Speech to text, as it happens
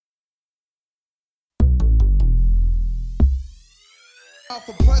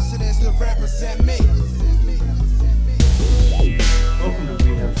For presidents to represent me. Welcome to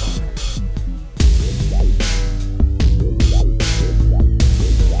We Have Fun.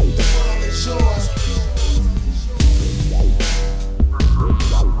 The world is yours.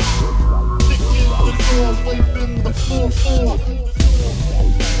 Kick in the door, wave in the 4-4.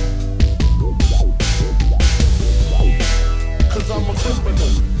 Cause I'm a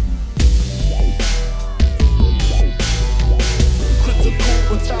criminal. Critical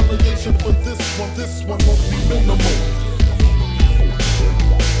retaliation for this one won't be minimal.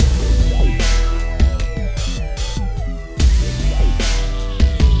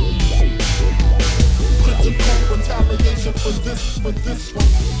 Critical retaliation for this one.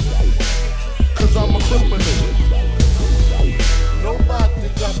 Cause I'm a criminal. Nobody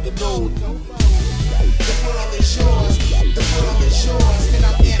got to know. The world is yours. The world is yours. And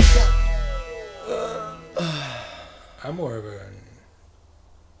I'm amped up. I'm more of an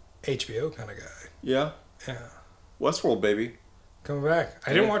HBO kind of guy. Yeah. Yeah. Westworld, baby. Coming back.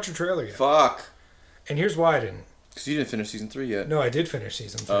 I didn't watch your trailer yet. Fuck. And here's why I didn't. Because you didn't finish season 3 yet. No, I did finish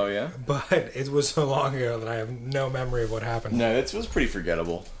season 3. Oh, yeah? But it was so long ago that I have no memory of what happened. No, it was pretty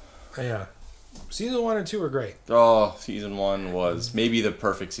forgettable. Yeah. Season 1 and 2 were great. Oh, season 1 was maybe the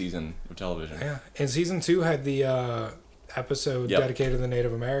perfect season of television. Yeah. And season 2 had the episode dedicated to the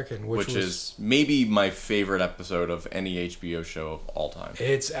Native American, which is maybe my favorite episode of any HBO show of all time.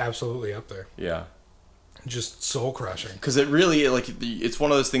 It's absolutely up there. Yeah. Just soul crushing. Because it really, like, it's one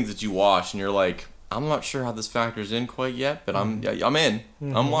of those things that you watch and you're like, I'm not sure how this factors in quite yet, but I'm in.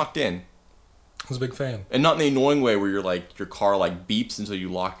 Mm-hmm. I'm locked in. I was a big fan. And not in the annoying way where you're like, your car like beeps until you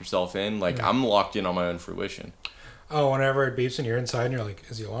lock yourself in. Like, I'm locked in on my own fruition. Oh, whenever it beeps and you're inside and you're like,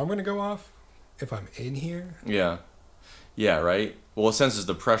 is the alarm going to go off if I'm in here? Yeah. Yeah, right? Well, it senses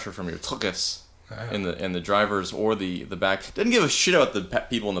the pressure from your tuchus in the drivers or the back. Doesn't give a shit about the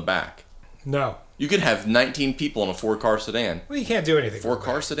people in the back. No. You could have 19 people in a 4-car sedan. Well, you can't do anything.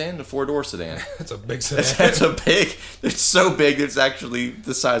 4-car sedan? A 4-door sedan. It's a big sedan. It's so big, it's actually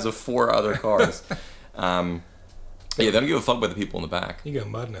the size of 4 other cars. Yeah, they don't give a fuck about the people in the back. You got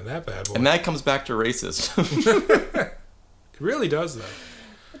mud in that bad boy. And that comes back to racism. It really does, though.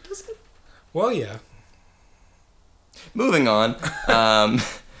 Does it? Well, yeah. Moving on. I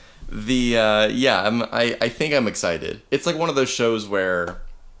think I'm excited. It's like one of those shows where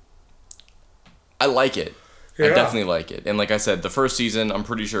I like it. Yeah. I definitely like it. And like I said, the first season I'm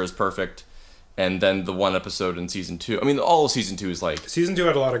pretty sure is perfect. And then the one episode in season 2. I mean, all of season 2 is like... Season 2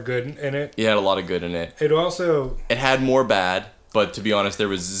 had a lot of good in it. It had a lot of good in it. It had more bad, but to be honest, there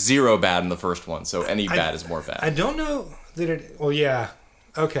was 0 bad in the first one. So any bad is more bad. I don't know that it... Well, yeah.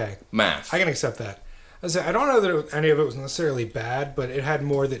 Okay. Math. I can accept that. I don't know that any of it was necessarily bad, but it had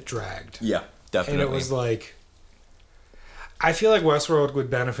more that dragged. Yeah, definitely. And it was like... I feel like Westworld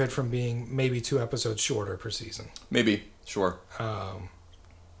would benefit from being maybe 2 episodes shorter per season. Maybe. Sure.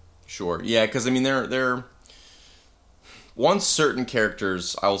 Sure. Yeah, because, I mean, they're... Once certain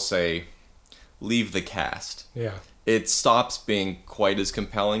characters, I'll say, leave the cast... Yeah. It stops being quite as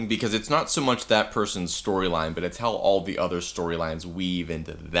compelling because it's not so much that person's storyline, but it's how all the other storylines weave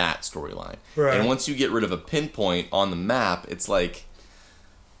into that storyline. Right. And once you get rid of a pinpoint on the map, it's like,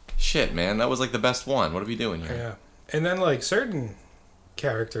 shit, man, that was like the best one. What are we doing here? Yeah. And then, like, certain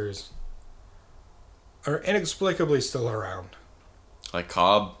characters are inexplicably still around. Like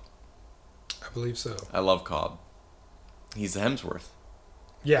Cobb. I believe so. I love Cobb. He's the Hemsworth.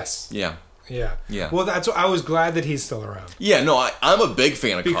 Yes. Yeah. Yeah. Yeah. Well, I was glad that he's still around. Yeah, no, I'm a big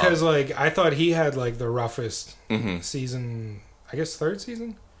fan of Cobb. Because, like, I thought he had, like, the roughest season, I guess, 3rd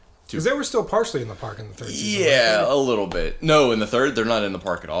season? Because they were still partially in the park in the 3rd season. Yeah, a little bit. No, in the 3rd, they're not in the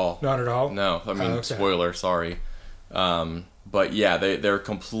park at all. Not at all? No, I mean, spoiler, sorry. But yeah, they're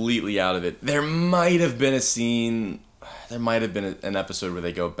completely out of it. There might have been a scene, there might have been an episode where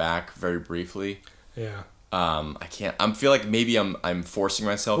they go back very briefly. Yeah. I feel like maybe I'm forcing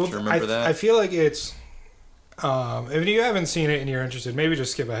myself to remember that. I feel like it's, if you haven't seen it and you're interested, maybe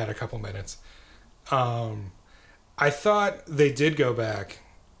just skip ahead a couple minutes. I thought they did go back,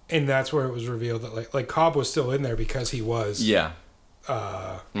 and that's where it was revealed that like Cobb was still in there because he was yep.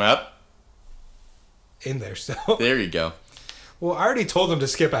 in there still. There you go. Well, I already told them to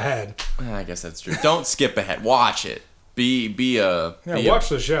skip ahead. I guess that's true. Don't skip ahead. Watch it. Watch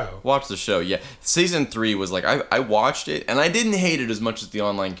the show. Watch the show, yeah. Season 3 was like, I watched it, and I didn't hate it as much as the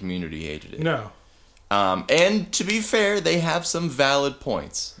online community hated it. No. And to be fair, they have some valid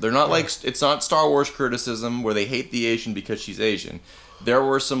points. They're not like, it's not Star Wars criticism where they hate the Asian because she's Asian. There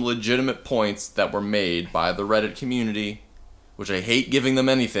were some legitimate points that were made by the Reddit community, which I hate giving them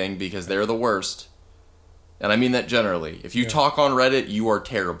anything because they're the worst. And I mean that generally. If you talk on Reddit, you are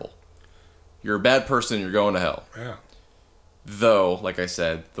terrible. You're a bad person, you're going to hell. Yeah. Though, like I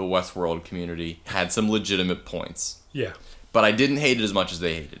said, the Westworld community had some legitimate points. Yeah. But I didn't hate it as much as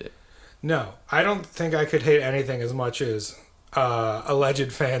they hated it. No, I don't think I could hate anything as much as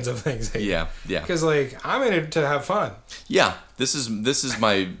alleged fans of things hate. Yeah. Because, like, I'm in it to have fun. Yeah, this is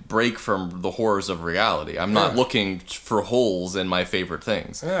my break from the horrors of reality. I'm not looking for holes in my favorite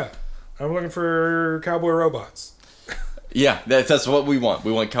things. Yeah. I'm looking for cowboy robots. Yeah, that's what we want.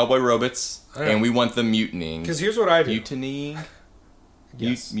 We want cowboy robots, and we want them mutinying. Because here's what I do. Mutinying?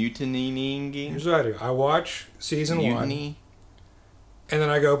 Yes. Mutinying? Here's what I do. I watch season 1, and then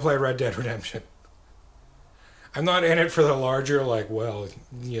I go play Red Dead Redemption. I'm not in it for the larger, like, well,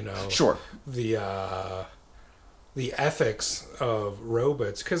 you know... Sure. The ethics of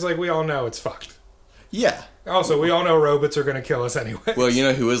robots. Because, like, we all know it's fucked. Yeah. Also, we all know robots are going to kill us anyway. Well, you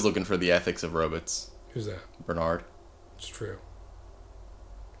know who is looking for the ethics of robots? Who's that? Bernard. It's true.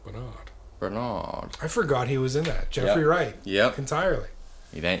 Bernard. I forgot he was in that. Jeffrey Wright. Yep. Entirely.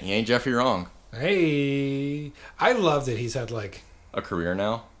 He ain't Jeffrey wrong. Hey. I love that he's had, like... A career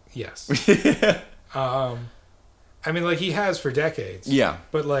now? Yes. I mean, like, he has for decades. Yeah.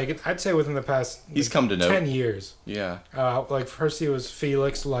 But, like, I'd say within the past... He's come to know. 10 years. Yeah. Like, first he was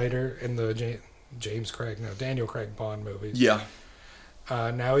Felix Leiter in the Daniel Craig Bond movies. Yeah.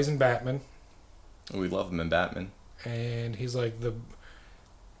 Now he's in Batman. We love him in Batman. And he's, like, the...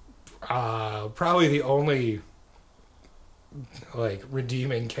 probably the only, like,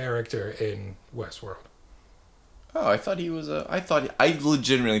 redeeming character in Westworld. Oh, I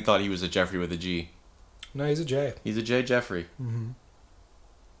legitimately thought he was a Jeffrey with a G. No, he's a J. He's a J Jeffrey. Mm-hmm.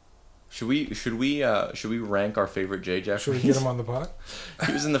 Should we rank our favorite J Jeffrey? Should we get him on the pod?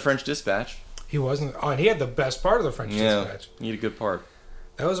 He was in the French Dispatch. He wasn't. Oh, and he had the best part of the French Dispatch. He had a good part.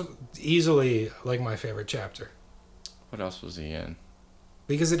 That was easily, like, my favorite chapter. What else was he in?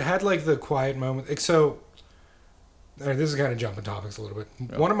 Because it had, like, the quiet moment. So, this is kind of jumping topics a little bit.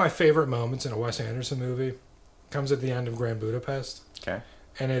 Yeah. One of my favorite moments in a Wes Anderson movie comes at the end of Grand Budapest. Okay.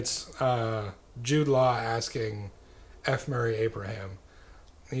 And it's Jude Law asking F. Murray Abraham.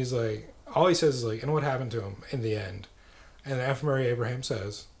 He's like, all he says is, like, and what happened to him in the end? And F. Murray Abraham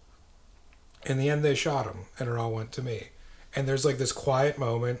says, in the end they shot him, and it all went to me. And there's, like, this quiet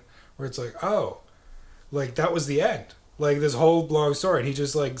moment where it's like, oh, like, that was the end. Like, this whole long story, and he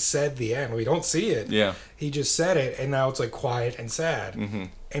just, like, said the end. We don't see it. Yeah. He just said it, and now it's, like, quiet and sad. Mm-hmm.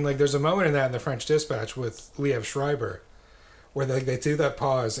 And, like, there's a moment in that in the French Dispatch with Liev Schreiber where they do that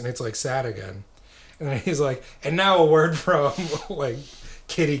pause, and it's, like, sad again. And then he's like, and now a word from, like,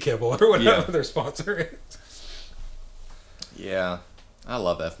 Kitty Kibble or whatever their sponsor is. Yeah. I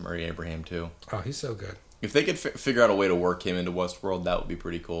love F. Murray Abraham, too. Oh, he's so good. If they could figure out a way to work him into Westworld, that would be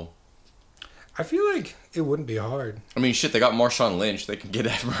pretty cool. I feel like it wouldn't be hard. I mean, shit, they got Marshawn Lynch. They can get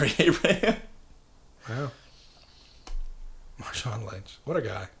F. Murray Abraham. Wow. Marshawn Lynch. What a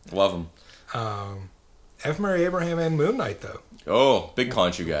guy. Love him. F. Murray Abraham and Moon Knight, though. Oh, big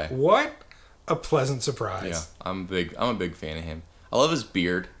Khonshu guy. What a pleasant surprise. Yeah, I'm a big fan of him. I love his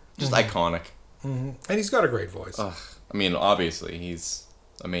beard. Just iconic. Mm-hmm. And he's got a great voice. Ugh. I mean, obviously, he's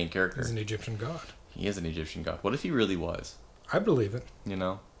a main character. He's an Egyptian god. He is an Egyptian god. What if he really was? I believe it. You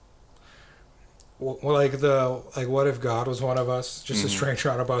know? Well, what if God was one of us? Just a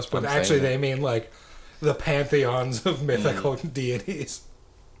stranger on a bus, but I'm actually saying they mean, like, the pantheons of mythical deities.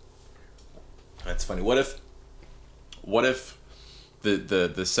 That's funny. What if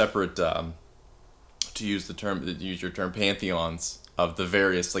the separate to use your term pantheons of the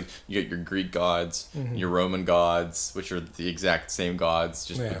various, like, you get your Greek gods, your Roman gods, which are the exact same gods,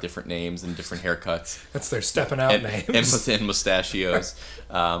 just with different names and different haircuts. That's their stepping out names. And mustachios,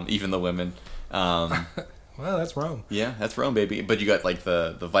 even the women. Well, that's Rome. Yeah, that's Rome, baby. But you got, like,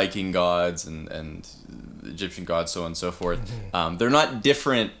 the Viking gods and Egyptian gods, so on and so forth. They're not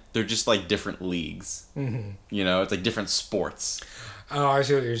different. They're just, like, different leagues. Mm-hmm. You know, it's like different sports. Oh, I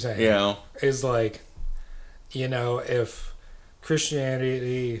see what you're saying. You know? Is like, you know, if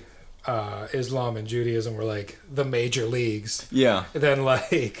Christianity, Islam, and Judaism were, like, the major leagues. Yeah. Then,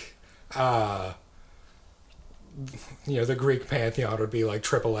 like, you know, the Greek pantheon would be like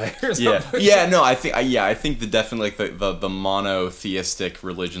AAA or something. Yeah. No, I think definitely, like, the monotheistic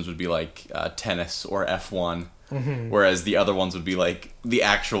religions would be like tennis or F1, whereas the other ones would be like the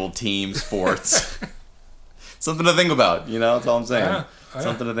actual team sports. Something to think about, you know. That's all I'm saying. Yeah.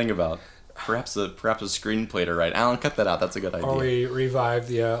 Something to think about. Perhaps a screenplay to write. Alan, cut that out. That's a good idea. Or we revive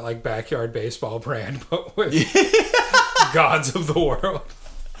the like backyard baseball brand, but with gods of the world.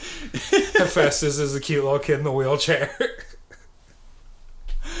 Hephaestus is a cute little kid in the wheelchair.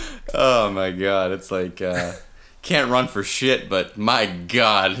 Oh my god, it's like can't run for shit, but my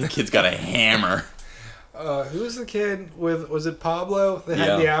god, the kid's got a hammer. Who was the kid with? Was it Pablo that had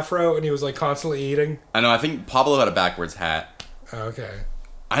Yeah. the afro and he was like constantly eating? I know. I think Pablo had a backwards hat. Oh, okay.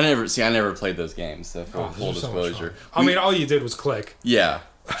 I never played those games. So for Oh, full those are so much disclosure, fun. I mean, all you did was click. yeah,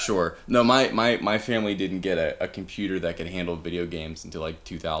 sure. No, my family didn't get a computer that could handle video games until like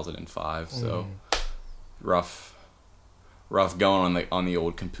 2005. So rough going on the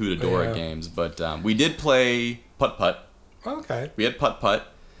old computadora Yeah. games. But we did play putt putt. Okay, We had putt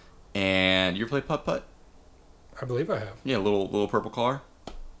putt, and you ever play putt putt? I believe I have. Yeah, little purple car.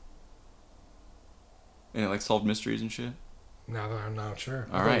 And it like solved mysteries and shit. Now that I'm not sure.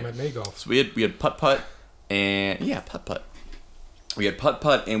 All I right. At mini golf. So we had putt putt and putt putt. We had putt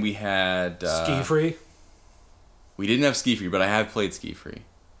putt and we had Ski free. We didn't have ski free, but I have played ski free.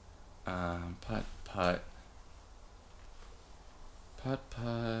 Putt putt. Putt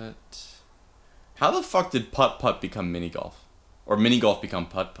putt. How the fuck did putt putt become mini golf, or mini golf become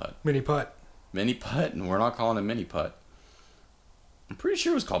putt putt? Mini putt. Mini putt, and we're not calling it mini putt. I'm pretty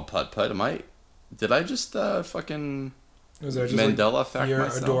sure it was called putt putt. Did I just fucking Was that just Mandela like effect your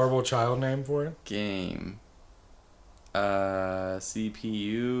myself? adorable child name for it? Game.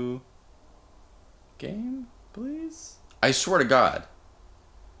 CPU. Game, please? I swear to God.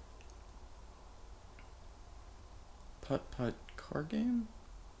 Putt putt car game?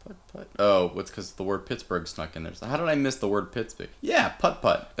 Putt putt. Oh, it's because the word Pittsburgh snuck in there. So how did I miss the word Pittsburgh? Yeah, putt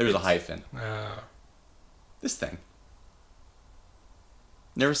putt. There's a hyphen. This thing.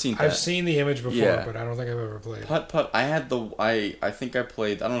 Never seen that. I've seen the image before, Yeah. but I don't think I've ever played. Putt putt. I think I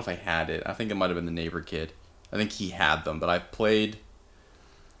played. I don't know if I had it. I think it might have been the neighbor kid. I think he had them, but I played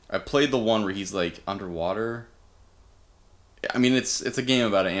the one where he's like underwater. I mean, it's a game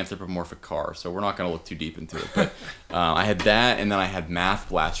about an anthropomorphic car, so we're not gonna look too deep into it. But I had that, and then I had Math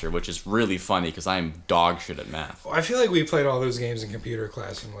Blaster, which is really funny because I am dog shit at math. I feel like we played all those games in computer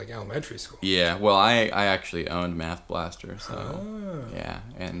class in like elementary school. Yeah, well, I actually owned Math Blaster, so Ah, yeah,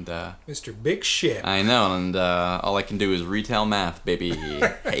 and Mr. Big Shit. I know, and all I can do is retail math, baby.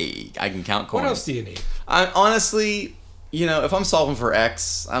 Hey, I can count coins. What else do you need? I honestly, if I'm solving for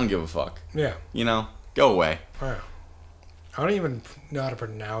X, I don't give a fuck. Yeah. Go away. Wow. I don't even know how to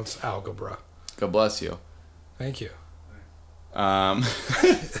pronounce algebra. God bless you. Thank you. And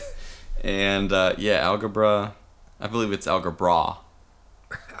algebra. I believe it's algebra.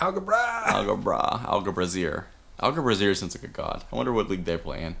 Algebra. Algebrazier. Algebrazier sounds like a god. I wonder what league they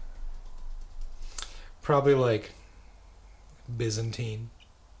play in. Probably like Byzantine.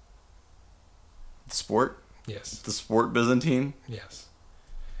 The sport? Yes. The sport Byzantine? Yes.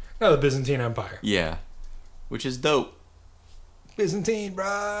 No, the Byzantine Empire. Yeah. Which is dope. Byzantine,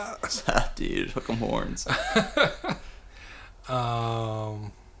 bruh. Dude, hook 'em horns.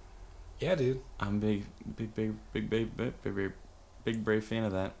 Yeah, dude. I'm big brave fan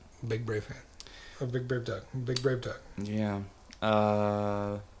of that. Big brave fan. A big brave duck. Big brave duck. Yeah.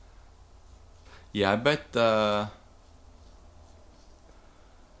 Yeah, I bet, I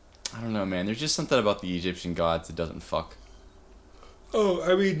don't know, man. There's just something about the Egyptian gods that doesn't fuck. Oh,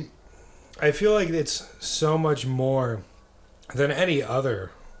 I mean, I feel like it's so much more than any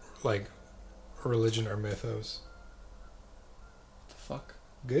other, like, religion or mythos. The fuck?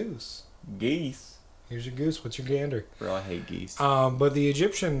 Goose. Geese. Here's your goose. What's your gander? Bro, I hate geese. But the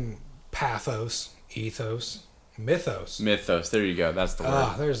Egyptian pathos, ethos, mythos. Mythos. There you go. That's the word.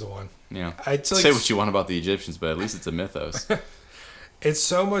 Ah, there's the one. Yeah. It's like, Say what you want about the Egyptians, but at least it's a mythos. it's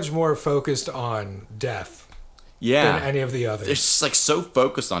so much more focused on death Yeah. than any of the They're others. just like so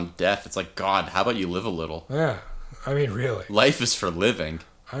focused on death. It's like, God, how about you live a little? Yeah. I mean, really. Life is for living.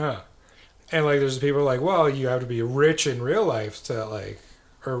 Yeah. And, like, there's people like, well, you have to be rich in real life to, like,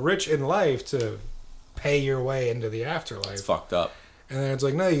 or rich in life to pay your way into the afterlife. It's fucked up. And then it's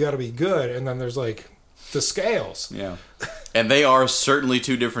like, no, you got to be good. And then there's, like, the scales. Yeah. And they are certainly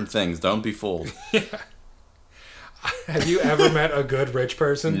two different things. Don't be fooled. Have you ever met a good rich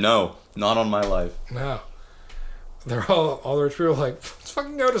person? No, not on my life. No. They're all the rich people are like, let's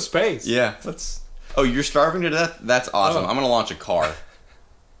fucking go to space. Yeah, let's. Oh, you're starving to death? That's awesome. Oh. I'm gonna launch a car.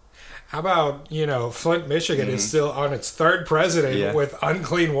 How about, Flint, Michigan is still on its third president Yeah. with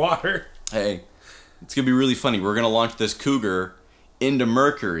unclean water? Hey, it's gonna be really funny. We're gonna launch this Cougar into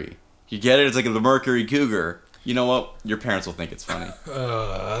Mercury. You get it? It's like the Mercury Cougar. You know what? Your parents will think it's funny.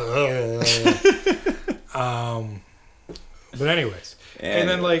 But anyways. And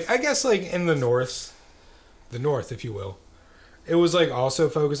then, like, I guess, like, in the north, if you will, it was, like, also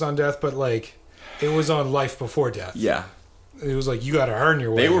focused on death, but, like, it was on life before death. Yeah, It was like, you got to earn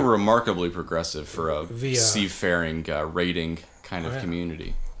your way. they were remarkably progressive for a Via- seafaring raiding kind of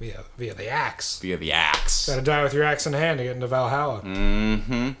community. via the axe. Via the axe. Gotta die with your axe in hand to get into Valhalla.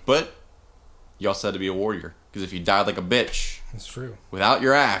 Mm-hmm. But you also had to be a warrior. Because if you died like a bitch That's true. without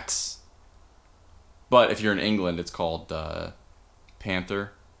your axe... But if you're in England, it's called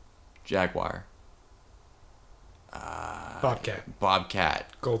Panther, Jaguar, Bobcat.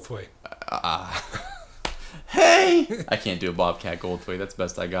 Bobcat. Goldthwait. Hey! I can't do a Bobcat Goldthwait. That's the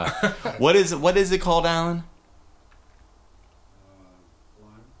best I got. What is it called, Alan?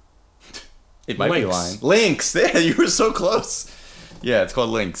 It might be Lynx. lion. Lynx! Yeah, you were so close. Yeah, it's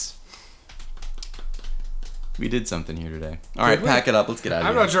called Lynx. We did something here today. All right, Did we? pack it up. Let's get out of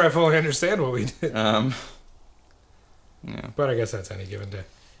I'm here. not sure I fully understand what we did. Yeah, But I guess that's any given day.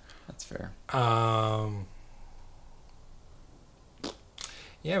 that's fair.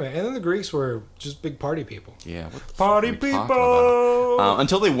 Yeah, man. And then the Greeks were just big party people. Yeah, what the Party fuck are we talking people! about?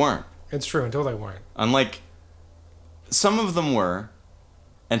 Until they weren't. It's true, until they weren't. Unlike some of them were,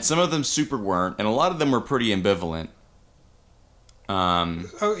 and some of them super weren't, and a lot of them were pretty ambivalent.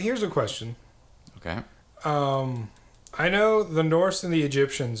 Oh, here's a question. Okay. I know the Norse and the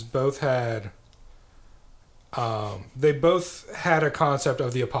Egyptians both had... they both had a concept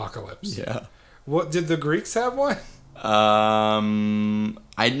of the apocalypse. Yeah. What did the Greeks have one? I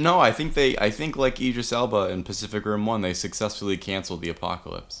think like Idris Elba in Pacific Rim 1, they successfully canceled the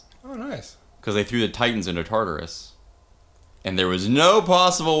apocalypse. Oh, nice. Because they threw the Titans into Tartarus. And there was no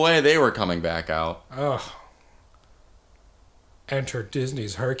possible way they were coming back out. Oh. Enter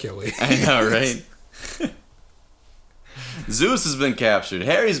Disney's Hercules. I know, right? Zeus has been captured.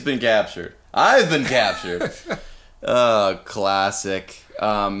 Harry's been captured. I've been captured. Classic.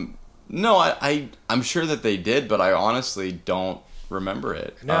 No, I'm sure that they did, but I honestly don't remember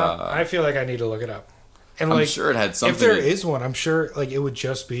it. Now, I feel like I need to look it up. And I'm sure it had something. If there to- is one, I'm sure like it would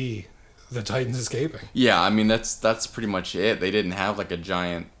just be the Titans escaping. Yeah, I mean that's pretty much it. They didn't have like a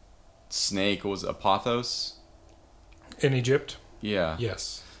giant snake. What was it, Apothos? In Egypt? Yeah.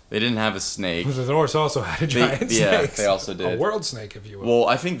 Yes. They didn't have a snake. The Norse also had a giant snake. they also did. A world snake, if you will. Well,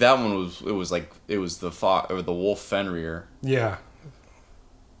 I think that one was the fox or the wolf Fenrir. Yeah.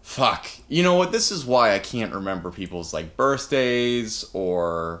 Fuck. You know what? This is why I can't remember people's like birthdays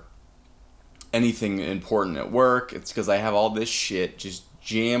or anything important at work. It's because I have all this shit just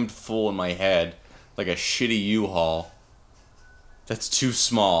jammed full in my head like a shitty U-Haul that's too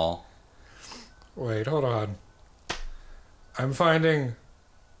small. Wait, hold on. I'm finding...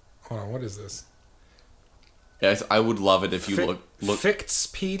 Hold on, what is this? Yes, I would love it if you look.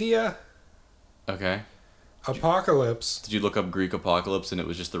 Fictspedia? Okay. Apocalypse. Did you look up Greek apocalypse and it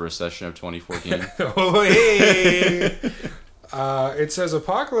was just the recession of 2014? Oh, hey! It says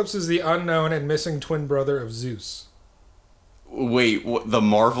Apocalypse is the unknown and missing twin brother of Zeus. Wait, what, the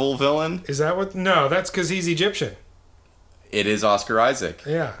Marvel villain? Is that what? No, that's because he's Egyptian. It is Oscar Isaac.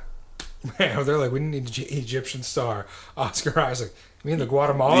 Yeah. Man, they're like, we need an Egyptian star. Oscar Isaac. You mean the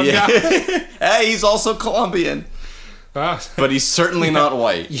Guatemalan guy? Hey, he's also Colombian. Ah, But he's certainly not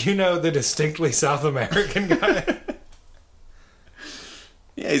white. you know the distinctly South American guy?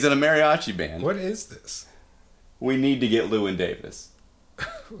 Yeah, he's in a mariachi band. What is this? We need to get Llewyn Davis.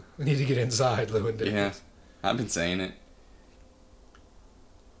 We need to get inside Llewyn Davis. Yeah, I've been saying it.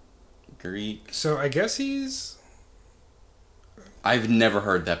 Greek. So I guess he's... I've never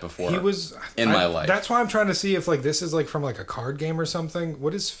heard that before. He was... in my life. That's why I'm trying to see if like this is like from like a card game or something.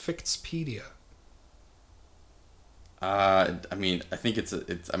 What is Fictspedia? I mean, I think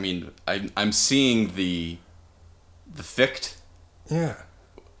I'm seeing the fict Yeah.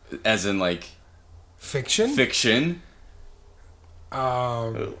 as in like Fiction? fiction.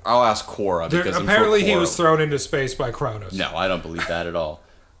 Um, I'll ask Quora because I'm apparently sure he Quora- was thrown into space by Kronos. No, I don't believe that at all.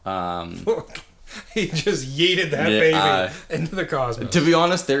 He just yeeted that Yeah, baby into the cosmos. To be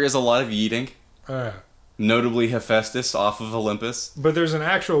honest, there is a lot of yeeting, Yeah. notably Hephaestus off of Olympus. But there's an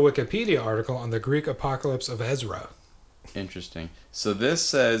actual Wikipedia article on the Greek apocalypse of Ezra. Interesting. So this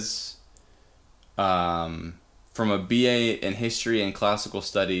says, from a BA in History and Classical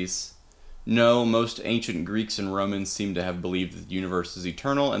Studies, no, most ancient Greeks and Romans seem to have believed that the universe is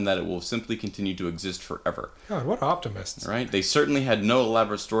eternal and that it will simply continue to exist forever. God, what optimists. Right? They certainly had no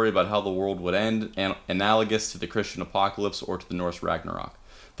elaborate story about how the world would end, analogous to the Christian apocalypse or to the Norse Ragnarok.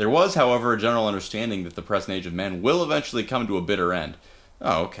 There was, however, a general understanding that the present age of man will eventually come to a bitter end.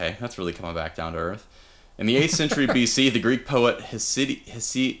 Oh, okay. That's really coming back down to earth. In the 8th century BC, the Greek poet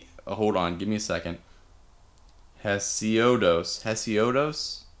hold on, give me a second. Hesiodos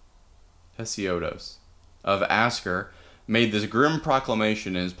of Asker made this grim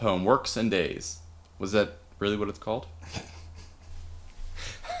proclamation in his poem Works and Days. Was that really what it's called?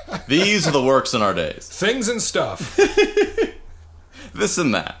 These are the works in our days. Things and stuff. this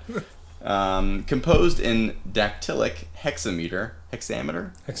and that. Composed in dactylic hexameter,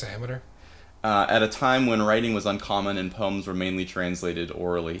 Hexameter. at a time when writing was uncommon and poems were mainly translated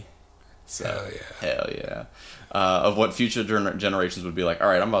orally. So, hell yeah. Of what future generations would be like, all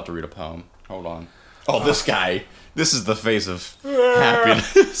right, I'm about to read a poem. Hold on. Oh, this guy. This is the face of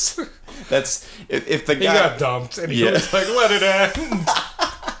happiness. That's if the guy He got dumped, and he was like, "Let it end."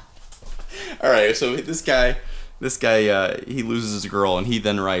 All right, so this guy, he loses his girl, and he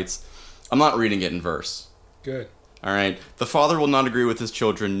then writes, I'm not reading it in verse. Good. All right. The father will not agree with his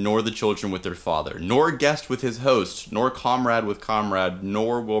children, nor the children with their father, nor guest with his host, nor comrade with comrade,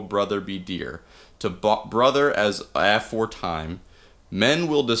 nor will brother be dear. To brother as aforetime, men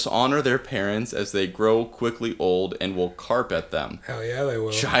will dishonor their parents as they grow quickly old and will carp at them. Hell yeah, they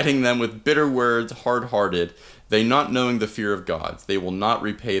will. Chiding them with bitter words, hard-hearted, they not knowing the fear of gods. They will not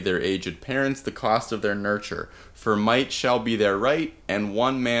repay their aged parents the cost of their nurture. For might shall be their right, and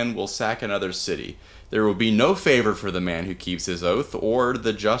one man will sack another's city. There will be no favor for the man who keeps his oath, or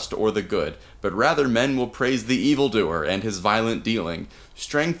the just or the good, but rather men will praise the evildoer and his violent dealing.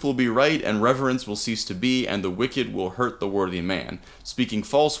 Strength will be right, and reverence will cease to be, and the wicked will hurt the worthy man, speaking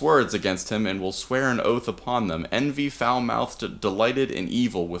false words against him, and will swear an oath upon them. Envy, foul-mouthed, delighted in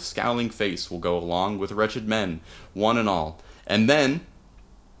evil, with scowling face will go along with wretched men, one and all. And then,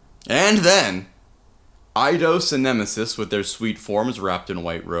 Eidos and Nemesis, with their sweet forms wrapped in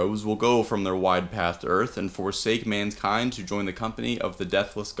white robes, will go from their wide-pathed earth and forsake mankind to join the company of the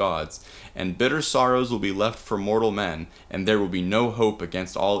deathless gods. And bitter sorrows will be left for mortal men, and there will be no hope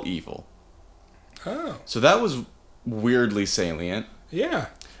against all evil. Oh. So that was weirdly salient. Yeah.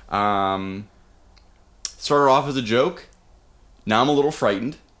 Started off as a joke. Now I'm a little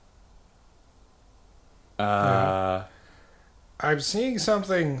frightened. I'm seeing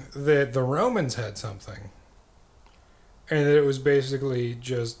something that the Romans had something. And that it was basically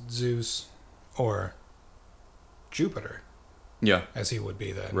just Zeus or Jupiter, Yeah. as he would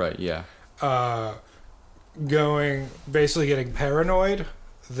be then. Right, yeah. Basically getting paranoid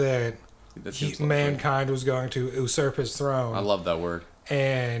that That seems like- mankind was going to usurp his throne. I love that word.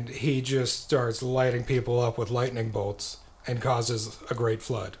 And he just starts lighting people up with lightning bolts and causes a great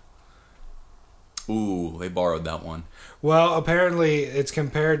flood. Ooh, they borrowed that one. Well, apparently it's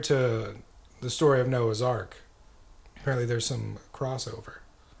compared to the story of Noah's Ark. Apparently there's some crossover,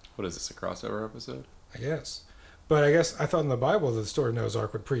 What is this, a crossover episode? I guess. But I thought in the Bible that the story of Noah's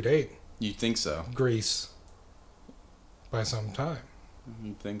Ark would predate You think so? Greece by some time.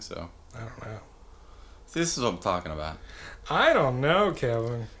 You think so? I don't know. See, this is what I'm talking about. I don't know,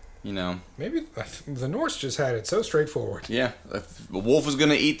 Kevin. You know? Maybe the Norse just had it so straightforward. Yeah. If a wolf is going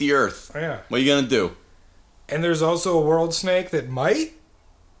to eat the earth, Yeah. what are you going to do? And there's also a world snake that might,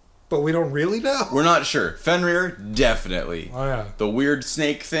 but we don't really know. We're not sure. Fenrir, definitely. Oh, yeah. The weird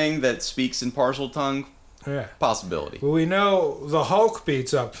snake thing that speaks in partial tongue, Yeah. possibility. Well, we know the Hulk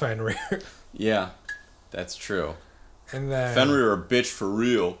beats up Fenrir. Yeah, that's true. And then... Fenrir a bitch for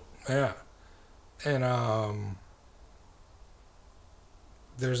real. Yeah. And,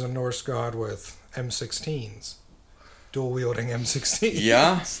 there's a Norse god with M16s. Dual-wielding M16s.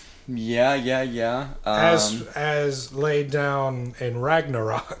 Yeah. Yeah. As laid down in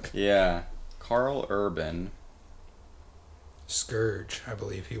Ragnarok. Yeah. Carl Urban. Scourge, I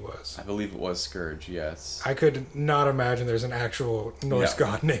believe he was. I believe it was Scourge, yes. I could not imagine there's an actual Norse No.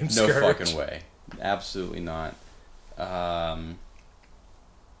 god named No Scourge. fucking way. Absolutely not. How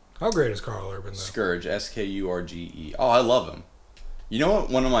great is Carl Urban, though? Scourge, Skurge. Oh, I love him. You know what?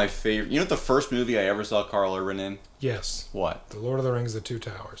 One of my favorite. You know what the first movie I ever saw Carl Urban in? Yes. What? The Lord of the Rings, The Two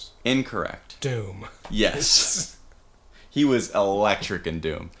Towers. Incorrect. Doom. Yes. He was electric in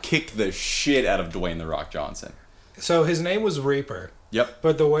Doom. Kicked the shit out of Dwayne The Rock Johnson. So his name was Reaper. Yep.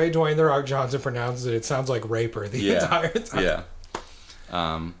 But the way Dwayne The Rock Johnson pronounces it, it sounds like Raper the entire time.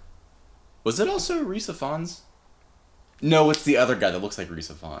 Yeah. Was it also Risa Fons? No, it's the other guy that looks like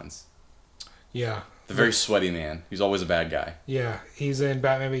Risa Fons. Yeah. The very sweaty man. He's always a bad guy. Yeah. He's in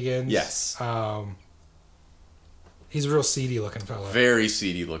Batman Begins. Yes. He's a real seedy looking fella. Very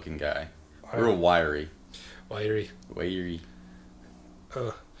seedy looking guy. Real wiry. Wiry. Wiry.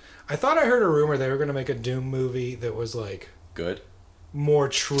 I thought I heard a rumor they were going to make a Doom movie that was like Good. more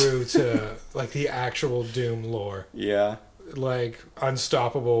true to like the actual Doom lore. Yeah. Like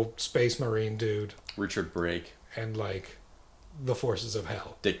unstoppable space marine dude Richard Brake. and like the forces of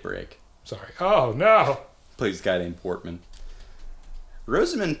hell. Dick Brake. Sorry. Oh no. Plays a guy named Portman.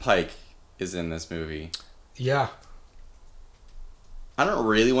 Rosamund Pike is in this movie. Yeah. I don't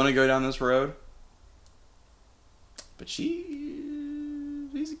really want to go down this road, but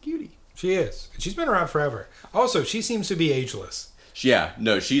she's a cutie. She is. She's been around forever. Also, she seems to be ageless. Yeah,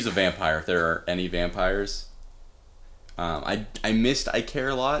 no, she's a vampire. If there are any vampires, I missed I Care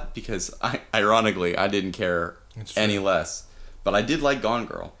a Lot because ironically I didn't care It's true. any less, but I did like Gone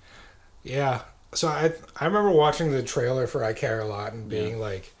Girl. Yeah. So I remember watching the trailer for I Care a Lot and being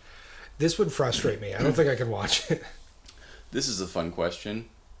like, this would frustrate me. I don't think I can watch it. This is a fun question.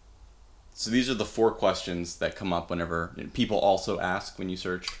 So these are the 4 questions that come up whenever people also ask when you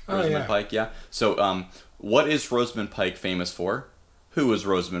search Rosamund Pike. Yeah. So, what is Rosamund Pike famous for? Who is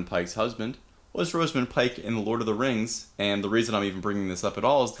Rosamund Pike's husband? Was Rosamund Pike in The Lord of the Rings? And the reason I'm even bringing this up at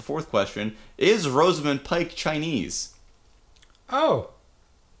all is the 4th question. Is Rosamund Pike Chinese? Oh.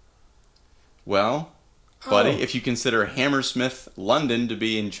 Well, buddy, Oh. if you consider Hammersmith, London to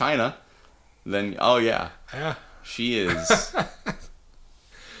be in China, then, oh yeah, Yeah. she is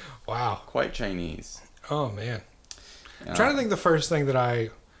Wow. quite Chinese. Oh, man. I'm trying to think the first thing that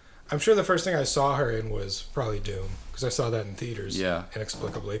I'm sure the first thing I saw her in was probably Doom. Because I saw that in theaters. Yeah.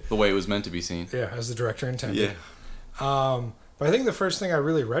 Inexplicably. The way it was meant to be seen. Yeah, as the director intended. Yeah. But I think the first thing I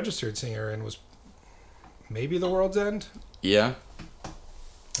really registered seeing her in was maybe The World's End. Yeah.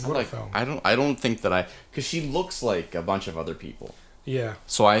 What Like, a film. I don't think that because she looks like a bunch of other people. Yeah.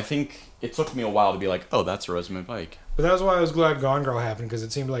 So I think it took me a while to be like, oh, that's Rosamund Pike. But that was why I was glad Gone Girl happened, because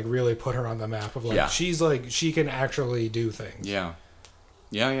it seemed to like really put her on the map of like, Yeah. she's like, she can actually do things. Yeah.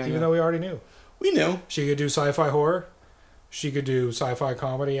 Yeah. Even though we already knew. we knew. She could do sci-fi horror. She could do sci-fi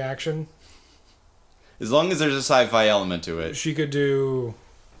comedy action. As long as there's a sci-fi element to it, She could do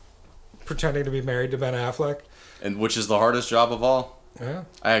pretending to be married to Ben Affleck. and which is the hardest job of all. Yeah.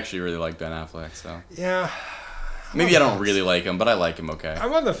 I actually really like Ben Affleck, so Yeah. maybe I don't really like him, but I like him okay.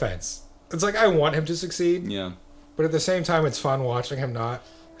 I'm on the fence. It's like I want him to succeed, Yeah. but at the same time, it's fun watching him not.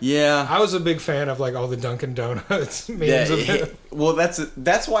 Yeah. I was a big fan of like all the Dunkin' Donuts memes Yeah, of him. well,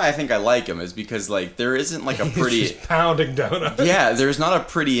 that's why I think I like him is because like there isn't like a He's pretty just pounding donuts. yeah, there's not a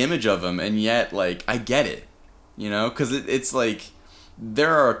pretty image of him, and yet like I get it, you know, because it's like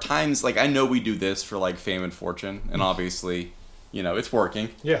there are times like I know we do this for like fame and fortune, and obviously, you know, it's working,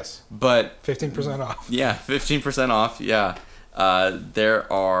 Yes. but 15% off. yeah, 15% off, yeah. There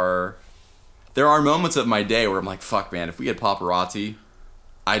are moments of my day where I'm like, fuck, man, if we had paparazzi,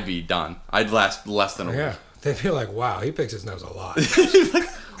 I'd be done. I'd last less than a Yeah. week. They'd be like, wow, he picks his nose a lot.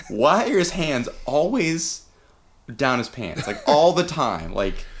 Why are his hands always down his pants, like all the time?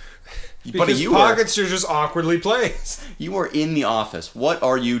 Like, buddy, Because you pockets are just awkwardly placed. you are in the office. What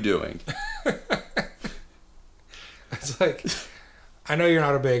are you doing? It's like, I know you're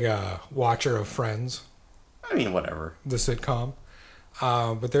not a big watcher of Friends, I mean, whatever. the sitcom,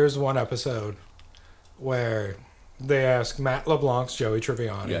 but there's one episode where they ask Matt LeBlanc's Joey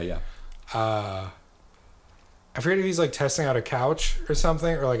Tribbiani. Yeah. I forget if he's like testing out a couch or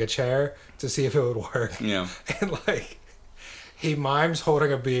something, or like a chair to see if it would work. Yeah. And like, he mimes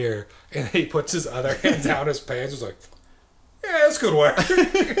holding a beer, and he puts his other hand down his pants. He's like, yeah, this could work.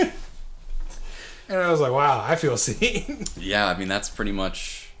 And I was like, wow, I feel seen. Yeah, I mean, that's pretty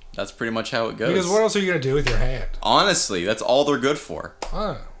much how it goes. Because what else are you going to do with your hand? Honestly, that's all they're good for.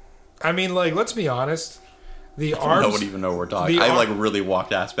 Huh. I mean, like, let's be honest. The No arms, one even know what we're talking. the I ar- like really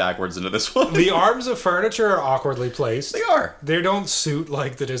walked ass backwards into this one. the arms of furniture are awkwardly placed. They are. They don't suit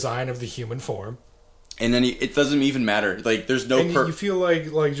like the design of the human form. And then it doesn't even matter. Like, there's no And you feel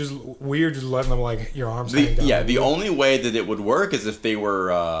like just weird just letting them like your arms hang down. the only way that it would work is if they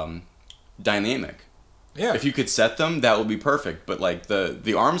were dynamic. Yeah. If you could set them, that would be perfect. But like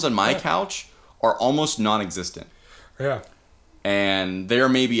the arms on my couch are almost non-existent, Yeah. and they're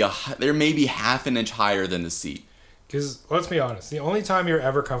maybe half an inch higher than the seat. Because let's be honest, the only time you're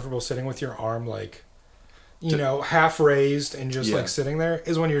ever comfortable sitting with your arm like, half raised and just Yeah. like sitting there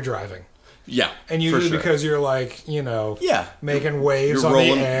is when you're driving. Yeah, And for usually sure. because you're like, yeah, making waves you're on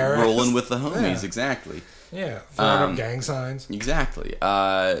rolling the air. rolling with the homies. Yeah. Exactly. Yeah. Throwing Um, up gang signs. Exactly.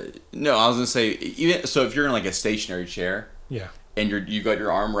 No, I was gonna say even so if you're in like a stationary chair Yeah. and you got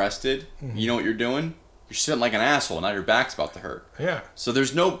your arm rested, you know what you're doing? You're sitting like an asshole. Now your back's about to hurt. Yeah. So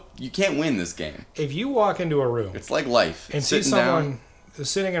you can't win this game. If you walk into a room It's like life. and see Sitting down, someone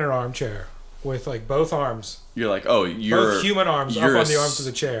sitting in an armchair with like both arms, you're like, oh, you're both human arms up you're on a the arms of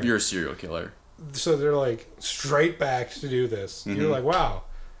the chair. You're a serial killer. So they're like straight back to do this. You're like, wow,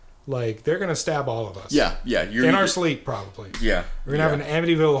 like they're gonna stab all of us. Yeah. You're In our sleep, probably. Yeah. We're gonna have an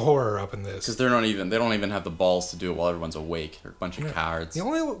Amityville horror up in this. because they don't even have the balls to do it while everyone's awake. They're a bunch of cowards. The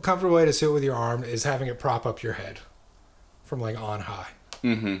only comfortable way to sit with your arm is having it prop up your head from like on high.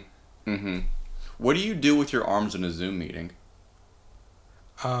 What do you do with your arms in a Zoom meeting?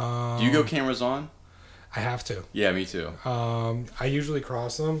 Do you go cameras on? I have to. Yeah, me too. I usually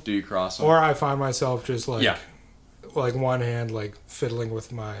cross them, Do you cross them? or I find myself just like Yeah. like one hand like fiddling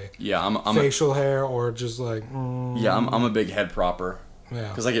with my Yeah, I'm facial hair, or just like I'm a big head propper. yeah.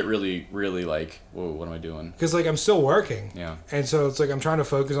 Because I get really, really like, whoa, what am I doing? Because like I'm still working, Yeah. and so it's like I'm trying to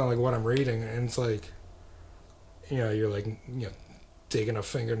focus on like what I'm reading, and it's like, you're like digging a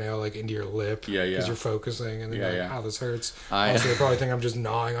fingernail like into your lip, Yeah, yeah. because you're focusing, and then Yeah, you're like, yeah. "Wow, this hurts." I- Also, they probably think I'm just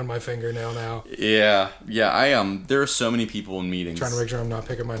gnawing on my fingernail now, Yeah, there are so many people in meetings trying to make sure I'm not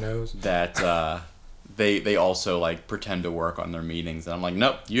picking my nose. that they also like pretend to work on their meetings, and I'm like,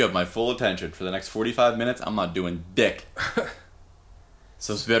 nope, you have my full attention for the next 45 minutes. I'm not doing dick.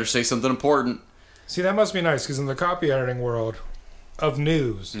 So it's better say something important. See, that must be nice, because in the copy editing world of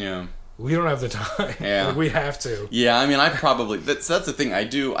news, Yeah. we don't have the time. Yeah. Like, we have to. Yeah, I mean, I probably that's the thing. I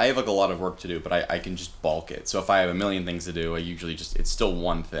have like a lot of work to do, but I can just bulk it. So if I have a million things to do, I usually it's still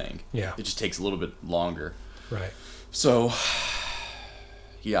one thing. Yeah. It just takes a little bit longer. Right. So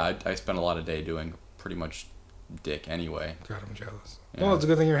yeah, I spend a lot of day doing pretty much dick anyway. God, I'm jealous. Yeah. Well, it's a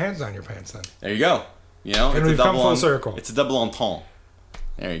good thing your hand's down your pants then. There you go. You know, And it's we've a come double full circle. It's a double entendre.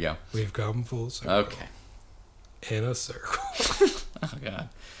 There you go. We've come full circle. Okay. In a circle. Oh god,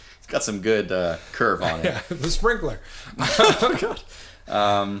 it's got some good curve on it. Yeah, the sprinkler.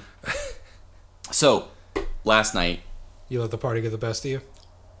 So last night, You let the party get the best of you?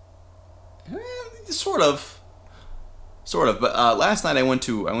 sort of. But last night I went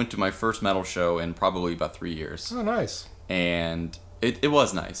to my first metal show in probably about 3 years, Oh, nice. and it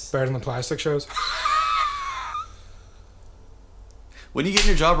was nice. Better than the plastic shows? When you get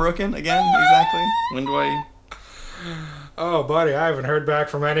your jaw broken again? Exactly. When do I? Oh, buddy, I haven't heard back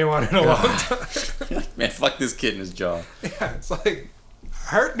from anyone in a long time. Man, fuck this kid in his jaw. Yeah, it's like,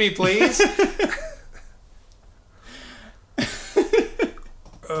 hurt me, please.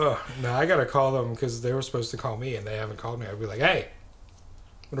 No, I gotta call them, because they were supposed to call me and they haven't called me. I'd be like, hey,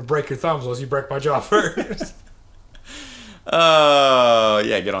 I'm gonna break your thumbs unless you break my jaw first.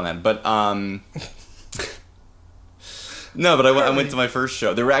 Yeah, get on that. But no, but I went to my first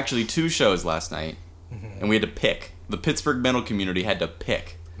show. There were actually 2 shows last night, and we had to pick. The Pittsburgh metal community had to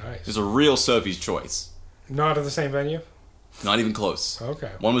pick. It Nice. was a real Sophie's choice. Not at the same venue? Not even close.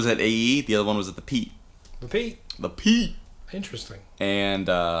 Okay. One was at AE, the other one was at the Pete. The Pete. The Pete. Interesting. And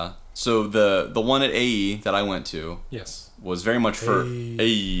so the one at AE that I went to Yes. was very much for AE.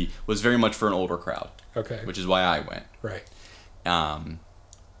 AE was very much for an older crowd, Okay. which is why I went. Right.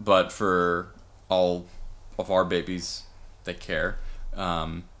 But for all of our babies that care,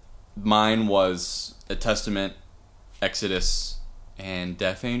 mine was a Testament, Exodus, and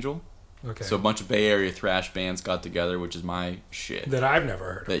Death Angel. Okay. So a bunch of Bay Area thrash bands got together, which is my shit. that I've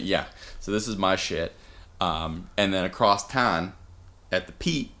never heard of. Yeah. So this is my shit. And then across town, at the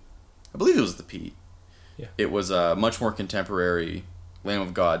Pete, I believe it was the Pete. Yeah. It was a much more contemporary Lamb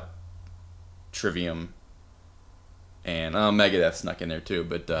of God, Trivium, and Megadeth snuck in there too.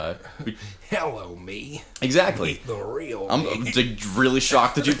 But Hello, me. exactly. The real I'm me. really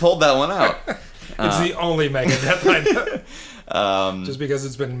shocked that you pulled that one out. It's the only Megadeth I know. Just because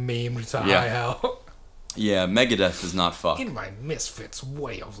it's been memed to Yeah. high hell. Yeah, Megadeth does not fuck. In my Misfits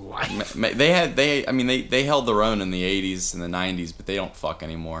way of life. They held their own in the 80s and the 90s, but they don't fuck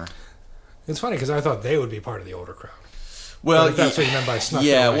anymore. It's funny because I thought they would be part of the older crowd. Well, But if that's what you meant by snuck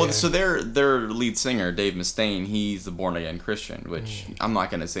yeah. their way Well, in. so their lead singer Dave Mustaine, he's a born again Christian, which I'm not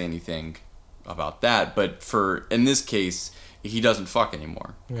going to say anything about that. But in this case, he doesn't fuck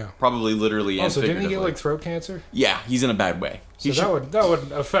anymore. Yeah. Probably literally and Also, didn't he figuratively. get like throat cancer? Yeah, he's in a bad way. So that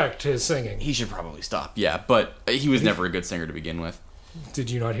would affect his singing. He should probably stop. Yeah, but he was never a good singer to begin with.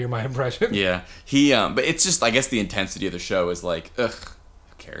 Did you not hear my impression? Yeah, but it's just I guess the intensity of the show is like, ugh,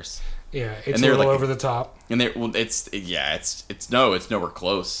 who cares? Yeah, it's And a they're little like- over the top. And it's nowhere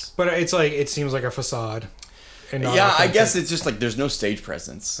close. But it's like, it seems like a facade. And not Yeah, I authentic. guess it's just like there's no stage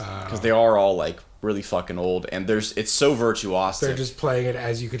presence because they are all like really fucking old, and it's so virtuosic. They're just playing it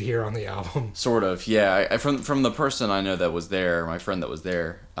as you could hear on the album. Sort of, yeah. From the person I know that was there, my friend that was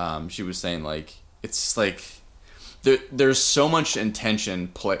there, she was saying like it's just like there's so much intention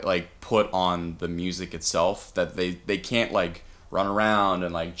put on the music itself that they can't like run around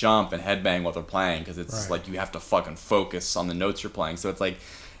and like jump and headbang while they're playing because it's Right. like you have to fucking focus on the notes you're playing. So it's like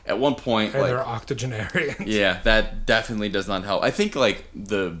at one point And like they're octogenarians. yeah, that definitely does not help. I think like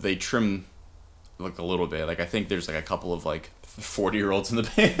they trim like a little bit. Like I think there's like a couple of like 40-year-olds in the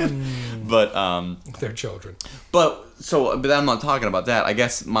band, but They're children. but I'm not talking about that. I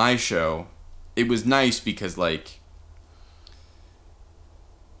guess my show, it was nice because like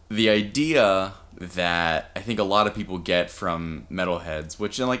the idea that I think a lot of people get from metalheads,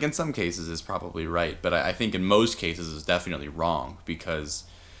 which like in some cases is probably right, but I think in most cases is definitely wrong because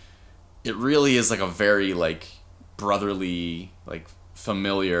it really is like a very like brotherly, like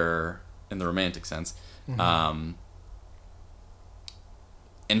familiar in the romantic sense,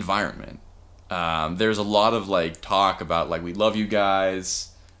 environment. There's a lot of like talk about like we love you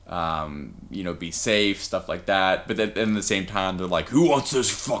guys, be safe, stuff like that. But then at the same time, they're like, who wants this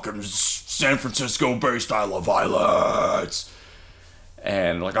fucking San Francisco Bay style of violence?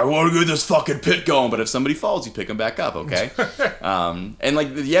 And like, I want to get this fucking pit going, but if somebody falls, you pick them back up, okay? And like,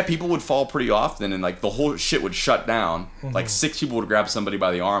 yeah, people would fall pretty often, and like the whole shit would shut down. Like 6 people would grab somebody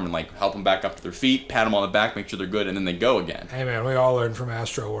by the arm and like help them back up to their feet, pat them on the back, make sure they're good, and then they go again. Hey man, we all learned from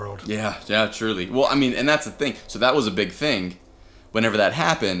Astro World. Yeah, truly. Well, I mean, and that's the thing. So that was a big thing whenever that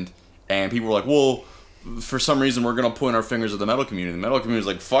happened, and people were like, well, for some reason we're gonna point our fingers at the metal community. The metal community is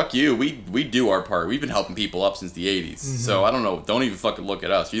like, fuck you, we do our part. We've been helping people up since the 80s. So I don't know, don't even fucking look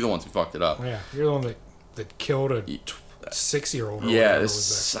at us. You're the ones who fucked it up. Yeah, you're the one that killed a 6-year-old.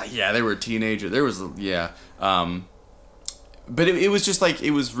 Yeah, they were a teenager. There was but it was just like,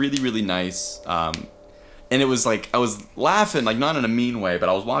 it was really, really nice. And it was like, I was laughing, like not in a mean way, but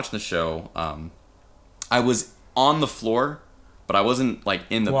I was watching the show. I was on the floor, but I wasn't like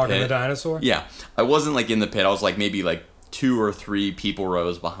in the Walking pit. the dinosaur? Yeah, I wasn't like in the pit. I was like maybe like 2 or 3 people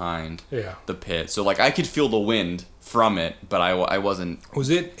rows behind the pit. So like I could feel the wind from it, but I wasn't. Was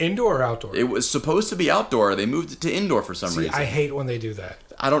it indoor or outdoor? It was supposed to be outdoor. They moved it to indoor for some reason. I hate when they do that.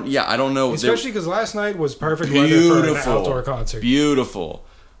 I don't know. Especially because last night was perfect weather for an outdoor concert. Beautiful.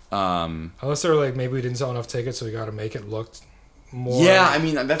 Unless they're like, maybe we didn't sell enough tickets, so we got to make it look more. Yeah, I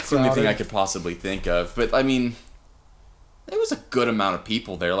mean that's the only thing crowded. I could possibly think of. But I mean, there was a good amount of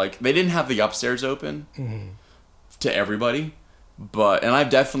people there. Like they didn't have the upstairs open to everybody, and I've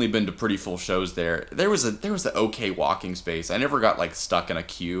definitely been to pretty full shows there. There was the okay walking space. I never got like stuck in a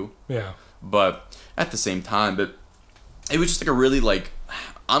queue. Yeah. But at the same time, it was just like a really like,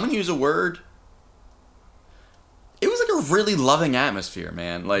 I'm gonna use a word. It was like a really loving atmosphere,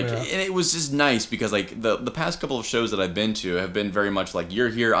 man. Like, and it was just nice because like the past couple of shows that I've been to have been very much like, you're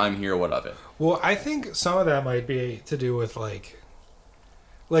here, I'm here, what of it. Well, I think some of that might be to do with like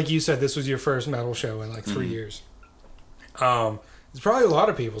you said, this was your first metal show in like 3 years. It's probably a lot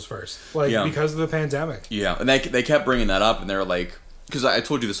of people's first, because of the pandemic. Yeah, and they kept bringing that up, and they were like, because I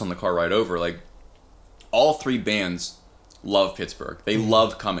told you this on the car ride over, like all 3 bands love Pittsburgh. They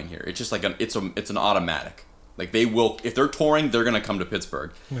love coming here. It's just like it's an automatic. Like they will, if they're touring, they're gonna come to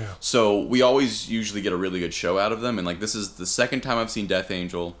Pittsburgh. Yeah. So we always usually get a really good show out of them, and like this is the second time I've seen Death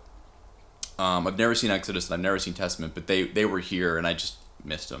Angel. I've never seen Exodus, and I've never seen Testament, but they were here, and I just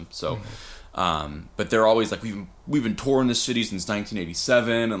missed them. So, but they're always like, we've been touring this city since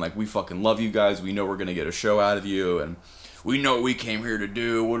 1987, and like we fucking love you guys. We know we're gonna get a show out of you, and we know what we came here to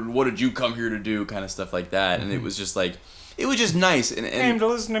do. What did you come here to do? Kind of stuff like that, and it was just like, it was just nice. And came to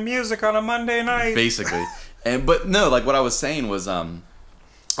listen to music on a Monday night, basically. But no, like what I was saying was, I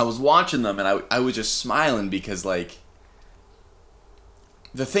was watching them and I was just smiling because like,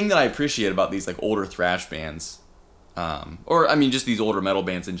 the thing that I appreciate about these like older thrash bands, or I mean just these older metal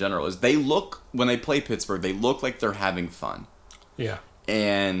bands in general, is they look, when they play Pittsburgh, they look like they're having fun. Yeah.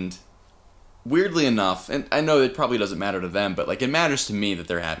 And weirdly enough, and I know it probably doesn't matter to them, but like it matters to me that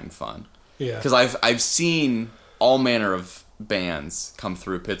they're having fun. Yeah. Because I've seen all manner of bands come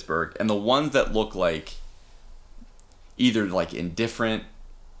through Pittsburgh, and the ones that look like either like indifferent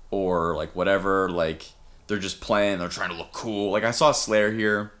or like whatever, like they're just playing, they're trying to look cool. Like I saw Slayer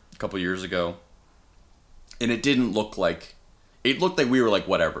here a couple years ago, and it didn't look like, it looked like we were like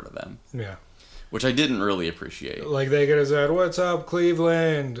whatever to them. Yeah. Which I didn't really appreciate. Like they could have said, "What's up,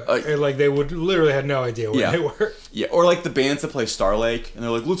 Cleveland?" And like they would literally had no idea where they were. Yeah, or like the bands that play Star Lake, and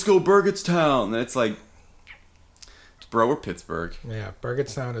they're like, "Let's go Burgettstown," and it's like, bro, we're Pittsburgh. Yeah,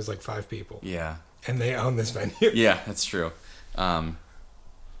 Burgettstown is like 5 people. Yeah. And they own this venue. Yeah, that's true.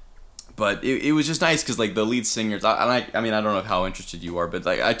 But it was just nice because like the lead singers, I mean I don't know how interested you are, but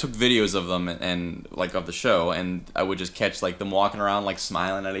like I took videos of them and like of the show, and I would just catch like them walking around like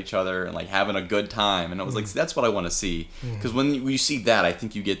smiling at each other and like having a good time, and I was like, that's what I want to see, because when you see that, I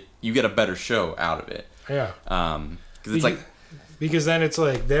think you get a better show out of it. Yeah. Because it's like, because then it's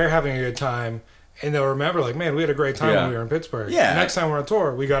like they're having a good time. And they'll remember, like, man, we had a great time when we were in Pittsburgh. Yeah. Next time we're on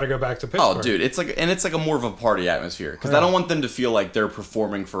tour, we got to go back to Pittsburgh. Oh, dude, it's like a more of a party atmosphere, because I don't want them to feel like they're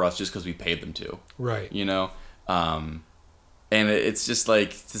performing for us just because we paid them to. Right. You know, and it's just like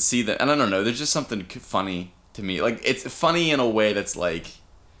to see that, and I don't know, there's just something funny to me. Like it's funny in a way that's like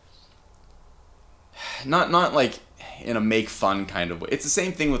not like in a make fun kind of way. It's the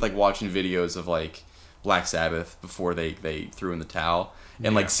same thing with like watching videos of like Black Sabbath before they threw in the towel,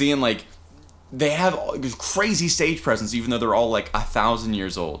 and like seeing like. They have this crazy stage presence, even though they're all like 1,000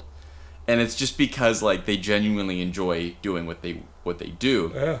 years old, and it's just because like they genuinely enjoy doing what they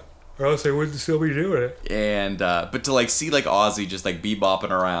do. Yeah. Or else they wouldn't still be doing it. And but to like see like Ozzy just like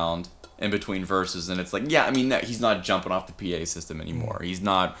bebopping around in between verses, and it's like, yeah, I mean, no, he's not jumping off the PA system anymore. He's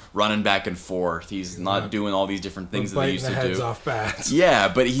not running back and forth. He's not doing all these different things that they used to biting the heads do. off bats. Yeah,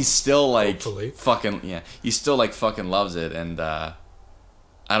 but he's still like Hopefully. he still like fucking loves it, and I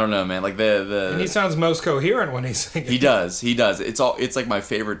don't know, man. Like the And he sounds most coherent when he's singing. he does. It's like my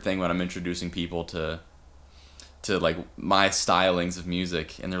favorite thing when I'm introducing people to like my stylings of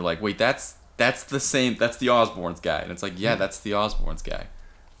music, and they're like, wait, that's the Osbournes guy, and it's like, yeah, that's the Osbournes guy.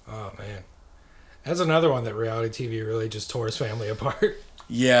 Oh, man. That's another one that reality TV really just tore his family apart.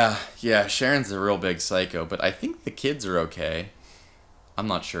 Yeah, Sharon's a real big psycho, but I think the kids are okay. I'm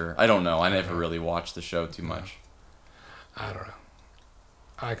not sure. I don't know. I never really watched the show too much. I don't know.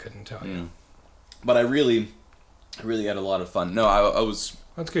 I couldn't tell you. But I really had a lot of fun. No, I was.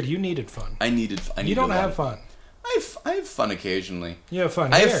 That's good. You needed fun. I needed. You don't have fun. I have fun occasionally. You have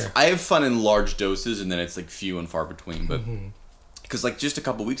fun I here. have fun in large doses, and then it's like few and far between. But because like just a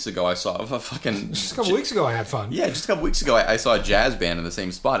couple weeks ago, I saw a fucking. Just a couple weeks ago, I had fun. Yeah, just a couple weeks ago, I saw a jazz band in the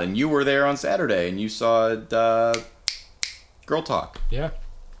same spot, and you were there on Saturday, and you saw Girl Talk. Yeah.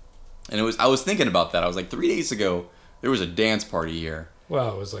 And I was thinking about that. I was like, 3 days ago, there was a dance party here.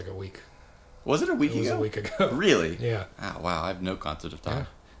 Well, it was like a week. Was it a week It was ago? a week ago. Really? Yeah. Oh, wow, I have no concept of time.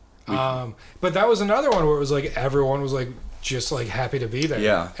 But that was another one where it was like everyone was like just like happy to be there.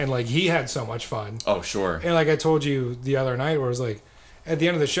 Yeah. And like he had so much fun. Oh, sure. And like I told you the other night where it was like at the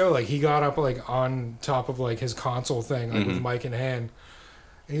end of the show, like he got up like on top of like his console thing, like with mic in hand.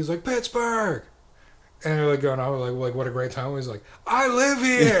 And he was like, Pittsburgh. And they're like going on like what a great time. He's like, I live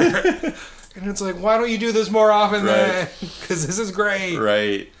here. And it's like, why don't you do this more often then? Because this is great.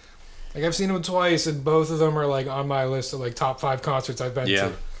 Right. Like I've seen him twice, and both of them are like on my list of like top 5 concerts I've been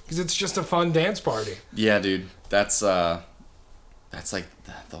to. Because it's just a fun dance party. Yeah, dude. That's like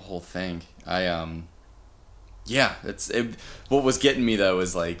the whole thing. What was getting me though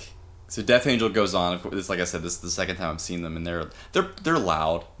is like, so Death Angel goes on. Of course, like I said, this is the second time I've seen them, and they're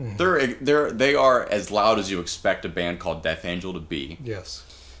loud. They are as loud as you expect a band called Death Angel to be. Yes.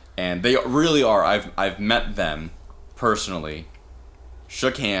 And they really are. I've met them personally,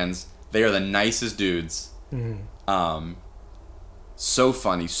 shook hands. They are the nicest dudes. So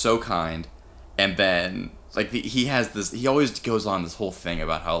funny, so kind, and then like he has this. He always goes on this whole thing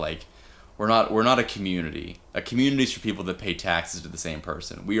about how like we're not a community. A community is for people that pay taxes to the same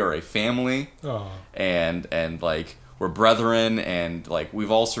person. We are a family, and like we're brethren, and like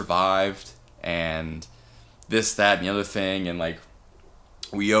we've all survived, and this, that, and the other thing, and like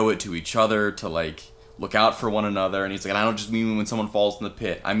we owe it to each other to like look out for one another. And he's like, and I don't just mean when someone falls in the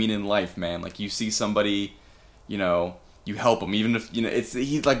pit. I mean in life, man. Like you see somebody, you know, you help them, even if, you know,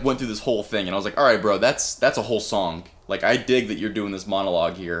 he like went through this whole thing, and I was like, all right, bro, that's a whole song. Like I dig that you're doing this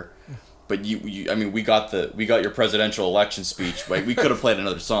monologue here, but you I mean, we got your presidential election speech. Like we could have played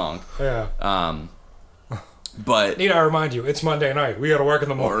another song. Yeah. But Need I remind you, it's Monday night. We got to work in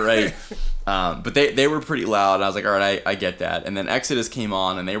the morning. Right. But they were pretty loud, and I was like, all right, I get that. And then Exodus came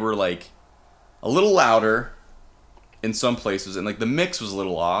on, and they were like a little louder in some places, and like the mix was a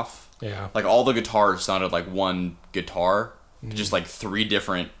little off. Yeah. Like all the guitars sounded like one guitar, just like 3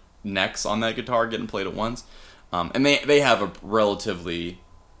 different necks on that guitar getting played at once. And they have a relatively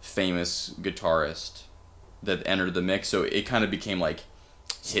famous guitarist that entered the mix, so it kind of became like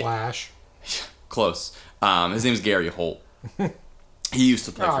Slash. close. His name's Gary Holt. He used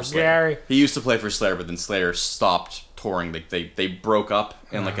to play for Slayer. Gary. He used to play for Slayer, but then Slayer stopped touring. They broke up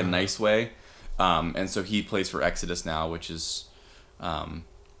in like a nice way, and so he plays for Exodus now, which is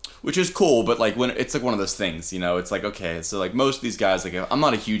cool. But like when it's like one of those things, you know, it's like, okay, so like most of these guys, like I'm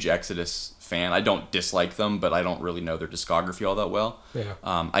not a huge Exodus fan. I don't dislike them, but I don't really know their discography all that well. Yeah.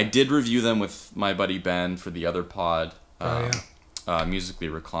 I did review them with my buddy Ben for the other pod, Musically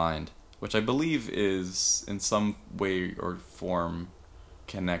Reclined, which I believe is in some way or form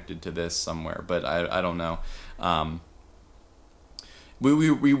connected to this somewhere, but I don't know.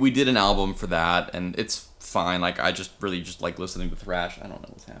 We did an album for that, and it's fine. Like I just really just like listening to thrash. I don't know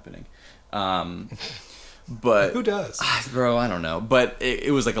what's happening. But Who does? Bro, I don't know. But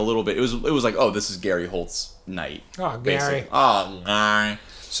it was like a little bit. It was like, oh, this is Gary Holt's night. Oh, basically. Gary. Oh, Gary.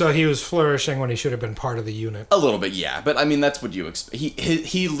 So he was flourishing when he should have been part of the unit. A little bit, yeah. But I mean, that's what you expect.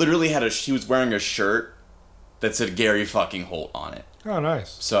 He literally had he was wearing a shirt that said Gary fucking Holt on it. Oh, nice.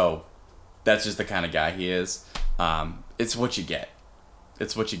 So that's just the kind of guy he is. It's what you get.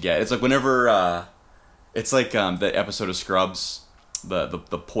 It's what you get. It's like whenever it's like the episode of Scrubs, the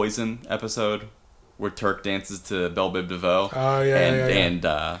Poison episode, where Turk dances to Belle Biv DeVoe. Oh, yeah, and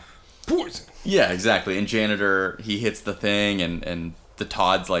poison. Yeah, exactly. And Janitor, he hits the thing, and the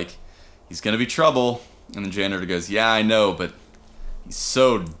Todd's like, he's gonna be trouble. And the Janitor goes, yeah, I know, but he's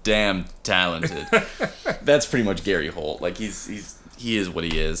so damn talented. That's pretty much Gary Holt. Like, he is what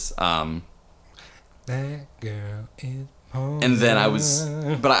he is. That girl is poison. And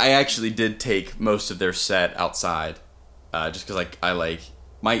then but I actually did take most of their set outside, just because I like,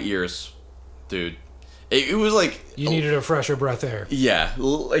 my ears, dude, it was like... You needed a fresher breath air. Yeah,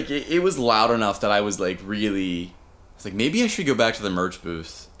 like, it was loud enough that I was like, really... I was like, maybe I should go back to the merch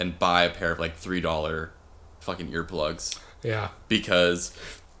booth and buy a pair of like $3 fucking earplugs. Yeah. Because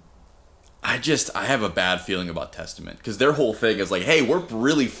I have a bad feeling about Testament. Because their whole thing is like, hey, we're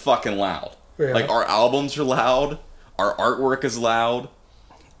really fucking loud. Yeah. Like, our albums are loud. Our artwork is loud.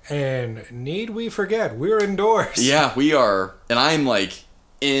 And need we forget, we're indoors. Yeah, we are. And I'm like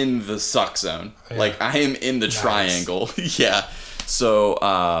in the suck zone. Yeah. Like, I am in the Nice. triangle. Yeah. So,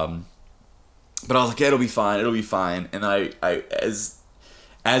 but I was like, yeah, it'll be fine. And I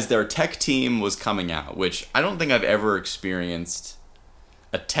as their tech team was coming out, which I don't think I've ever experienced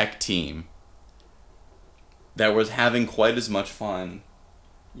a tech team that was having quite as much fun.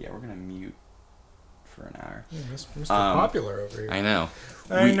 Yeah, we're gonna mute for an hour. Yeah, Mr. Popular over here. I know.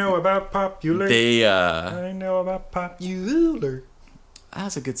 I know about popular. They I know about popular.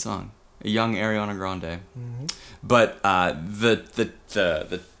 that's a good song. A young Ariana Grande. Mm-hmm. But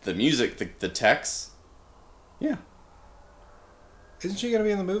the music, the text, yeah. Isn't she gonna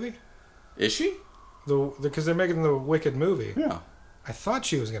be in the movie? Is she? Because they're making the Wicked movie. Yeah. I thought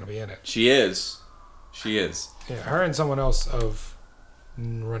she was gonna be in it. She is. Yeah, her and someone else of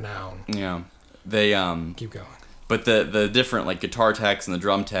renown. Yeah. They Keep going. But the different, like, guitar techs and the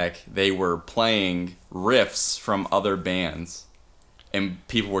drum tech, they were playing riffs from other bands, and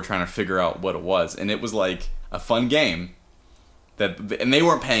people were trying to figure out what it was, and it was like a fun game. And they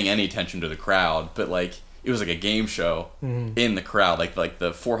weren't paying any attention to the crowd, but like, it was like a game show in the crowd. Like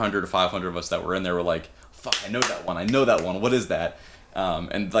the 400 or 500 of us that were in there were like, fuck, I know that one. What is that?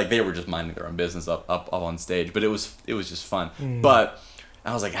 And like, they were just minding their own business up on stage, but it was just fun. But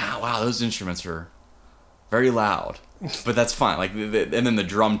I was like, wow, those instruments are very loud, but that's fine. Like, and then the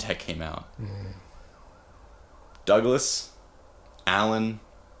drum tech came out. Douglas Allen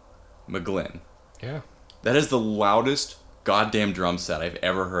McGlynn. Yeah. That is the loudest goddamn drum set I've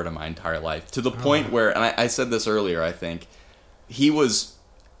ever heard in my entire life. To the point where, and I said this earlier, I think, he was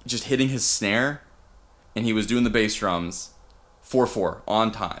just hitting his snare, and he was doing the bass drums 4/4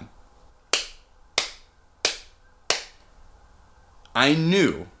 on time. I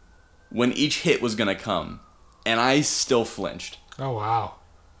knew when each hit was gonna come, and I still flinched. Oh wow.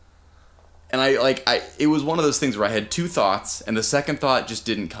 And it was one of those things where I had two thoughts, and the second thought just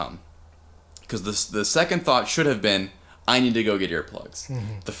didn't come. Because the second thought should have been, I need to go get earplugs.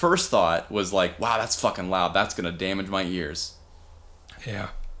 The first thought was like, wow, that's fucking loud. That's going to damage my ears.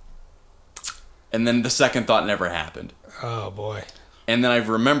 Yeah. And then the second thought never happened. Oh boy. And then I've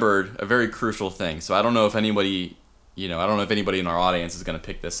remembered a very crucial thing. So I don't know if anybody, in our audience is going to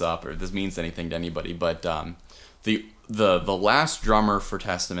pick this up or if this means anything to anybody. But the last drummer for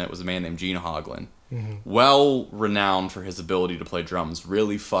Testament was a man named Gene Hoglan. Well renowned for his ability to play drums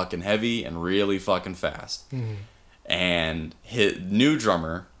really fucking heavy and really fucking fast. And his new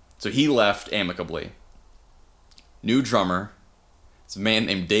drummer, so he left amicably. New drummer, it's a man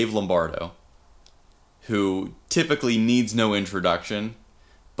named Dave Lombardo, who typically needs no introduction,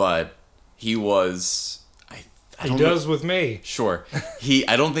 but he was... He does with me. Sure.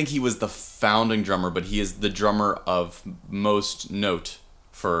 I don't think he was the founding drummer, but he is the drummer of most note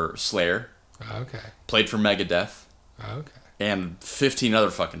for Slayer. Okay. Played for Megadeth. Okay. And 15 other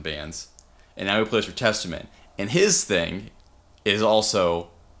fucking bands. And now he plays for Testament. And his thing is also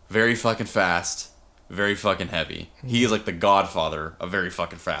very fucking fast, very fucking heavy. He is like the godfather of very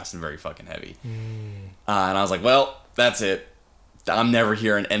fucking fast and very fucking heavy. And I was like, well, that's it. I'm never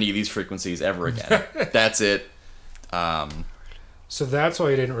hearing any of these frequencies ever again. That's it. So that's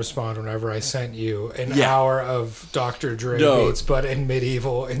why you didn't respond whenever I sent you an Yeah. hour of Dr. Dre No. beats, but in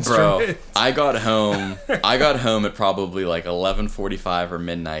medieval Bro, instruments. I got home at probably like 11:45 or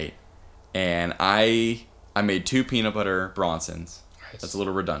midnight, and I made 2 peanut butter Bronsons. Nice. That's a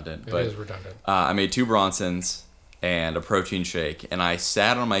little redundant, It but is redundant. I made 2 Bronsons and a protein shake, and I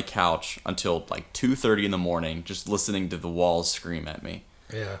sat on my couch until like 2:30 in the morning, just listening to the walls scream at me.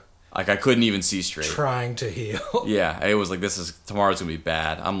 Yeah. Like, I couldn't even see straight. Trying to heal. Yeah, it was like, tomorrow's gonna be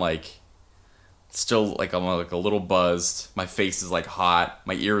bad. I'm like, still like, I'm like a little buzzed. My face is like hot.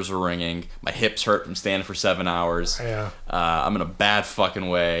 My ears are ringing. My hips hurt from standing for 7 hours. Yeah. I'm in a bad fucking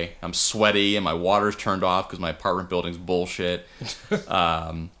way. I'm sweaty and my water's turned off because my apartment building's bullshit.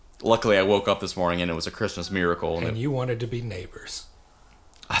 Luckily, I woke up this morning and it was a Christmas miracle. And you wanted to be neighbors.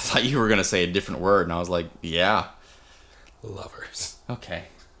 I thought you were going to say a different word, and I was like, yeah. Lovers. Okay.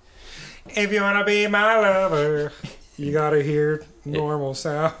 If you want to be my lover, you got to hear normal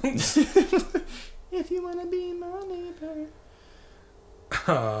sounds. If you want to be my neighbor.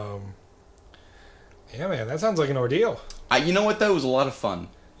 Yeah, man, that sounds like an ordeal. You know what, though? It was a lot of fun.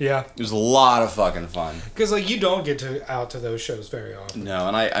 Yeah. It was a lot of fucking fun. Because, like, you don't get out to those shows very often. No,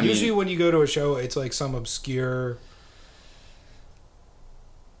 and I mean... Usually when you go to a show, it's like some obscure...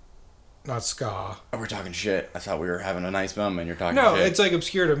 Not ska. Oh, we're talking shit. I thought we were having a nice moment. You're talking No, shit. it's like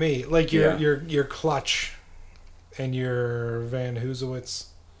obscure to me. Like your Yeah. your Clutch and your Van Hoosewitz.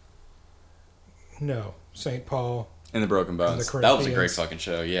 No, St. Paul. In the Broken Bones. And the That was a great Corinthians. fucking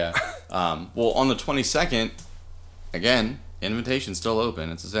show, yeah. Well, on the 22nd, again, invitation's still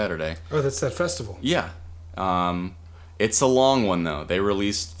open. It's a Saturday. Oh, that's that festival. Yeah. It's a long one, though. They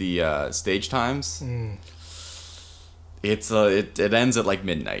released the stage times. It's it ends at like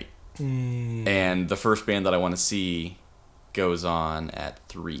midnight. And the first band that I want to see goes on at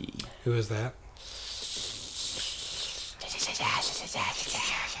 3. Who is that?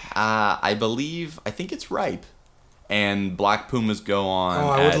 I think it's Ripe. And Black Pumas go on. Oh,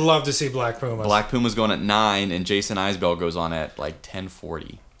 I would love to see Black Pumas. Black Pumas going at 9, and Jason Isbell goes on at like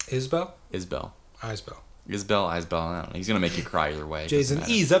 10:40. Isbell? Isbell, I don't know. He's gonna make you cry either way. Jason Doesn't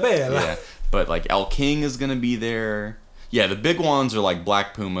matter. Isabella. Yeah, but like El King is gonna be there. Yeah, the big ones are like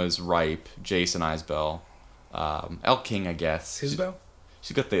Black Pumas, Ripe, Jason Isbell, El King, I guess. Isbell?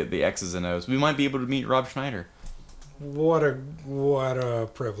 She's got the X's and O's. We might be able to meet Rob Schneider. What a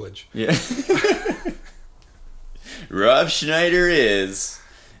privilege. Yeah. Rob Schneider is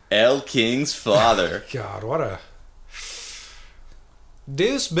El King's father. God, what a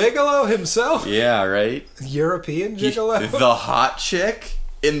Deuce Bigelow himself. Yeah, right? European gigolo. The hot chick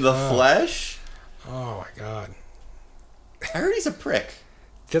in the flesh? Oh my God. I heard he's a prick.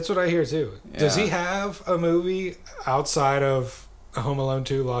 That's what I hear too. Does Yeah. he have a movie outside of Home Alone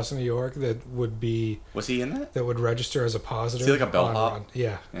 2 Lost in New York that would Was he in that? register as a positive? Is he like a bellhop?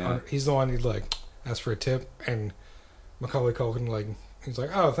 Yeah. Yeah. He's the one who'd like ask for a tip, and Macaulay Culkin he's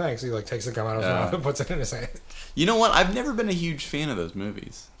like, oh thanks. He like takes the gum out of his Yeah. mouth and puts it in his hand. You know what? I've never been a huge fan of those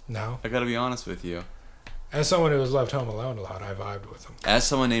movies. No. I gotta be honest with you. As someone who has left Home Alone a lot, I vibed with him. As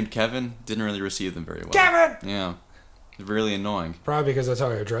someone named Kevin, didn't really receive them very well. Kevin! Yeah. Really annoying. Probably because that's how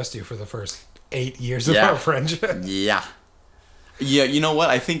I addressed you for the first 8 years of Yeah. our friendship. Yeah. Yeah, you know what?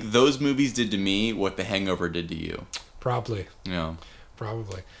 I think those movies did to me what The Hangover did to you. Probably. Yeah.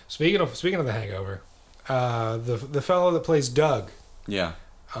 Probably. Speaking of The Hangover, the fellow that plays Doug, Yeah.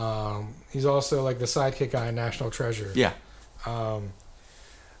 he's also like the sidekick guy in National Treasure. Yeah. I've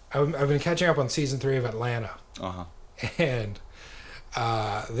been catching up on season 3 of Atlanta, Uh-huh. and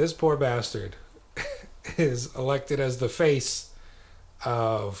this poor bastard is elected as the face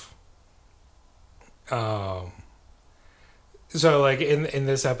of. So like in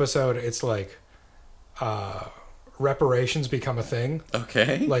this episode, it's like reparations become a thing.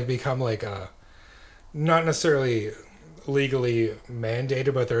 Okay. Like become like a not necessarily legally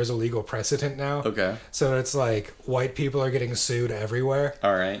mandated, but there is a legal precedent now. Okay. So it's like white people are getting sued everywhere,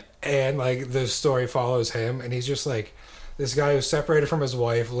 All right. and like the story follows him, and he's just like this guy who's separated from his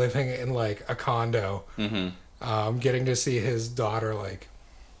wife, living in like a condo, getting to see his daughter like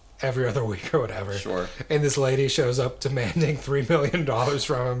every other week or whatever. Sure. And this lady shows up demanding $3 million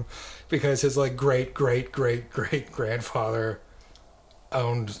from him because his like great grandfather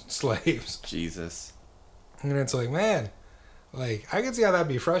owned slaves. Jesus. And it's like, man, like I can see how that'd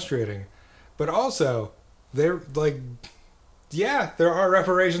be frustrating, but also they're like, yeah, there are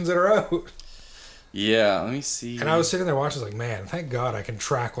reparations that are owed. Yeah, let me see. And I was sitting there watching, like, man, thank God I can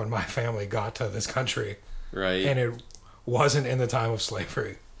track when my family got to this country, Right. and it wasn't in the time of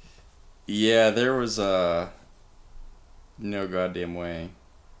slavery. Yeah, there was no goddamn way.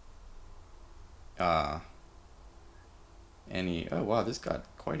 Oh wow, this got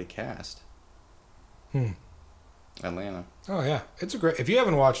quite a cast. Atlanta. Oh yeah, it's a great. If you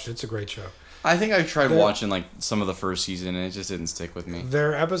haven't watched it, it's a great show. I think I tried The- watching like some of the first season and it just didn't stick with me.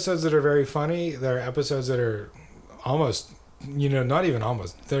 There are episodes that are very funny. There are episodes that are almost, not even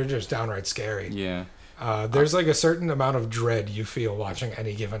almost. They're just downright scary. Yeah, There's like a certain amount of dread you feel watching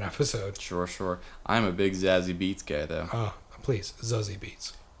any given episode. sure. I'm a big Zazie Beats guy though. Oh, please, Zazie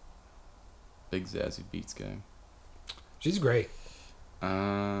Beats. Big Zazie Beats guy. She's great,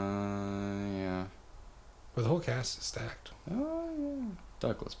 Yeah. but the whole cast is stacked. Oh yeah.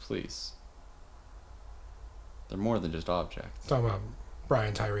 Douglas, please. They're more than just objects. Talking about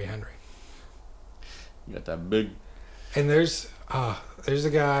Brian Tyree Henry. You got that big And there's a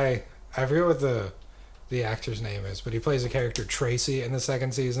guy, I forget what the actor's name is, but he plays a character Tracy in the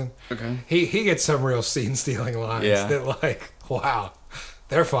second season. Okay. He gets some real scene stealing lines Yeah. that like, wow,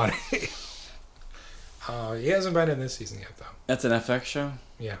 they're funny. He hasn't been in this season yet though. That's an FX show?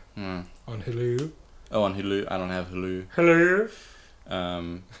 Yeah, Hmm. on Hulu. Oh, on Hulu? I don't have Hulu. Hulu.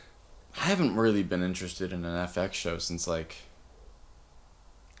 I haven't really been interested in an FX show since, like...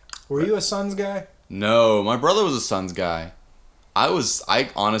 Were you a Suns guy? No, my brother was a Suns guy. I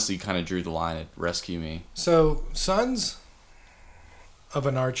honestly kind of drew the line at Rescue Me. So Sons of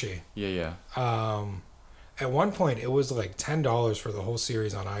Anarchy. Yeah. At one point, it was like $10 for the whole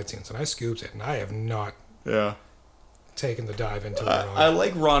series on iTunes, and I scooped it, and I have not Yeah. taken the dive into it. I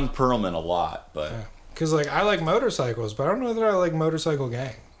like Ron Perlman a lot, but... Because like I like motorcycles, but I don't know that I like Motorcycle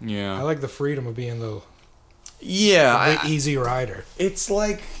Gang. Yeah. I like the freedom of being the Yeah. easy rider. It's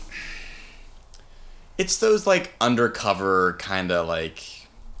like... It's those, like, undercover kind of, like...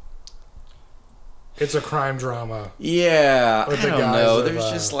 It's a crime drama. Yeah, With I the don't guys know. of,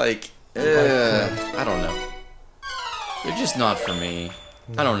 There's just, like... Clint. I don't know. They're just not for me.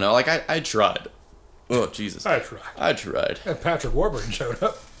 I don't know. Like, I tried. Oh, Jesus. I tried. I tried. And Patrick Warburton showed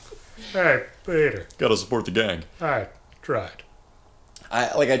up. Hey, Peter. Gotta support the gang. I tried.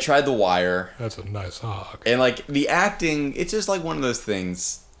 I tried The Wire. That's a nice hog. And, like, the acting, it's just, like, one of those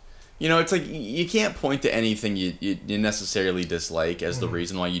things... You know, it's like, you can't point to anything you necessarily dislike as the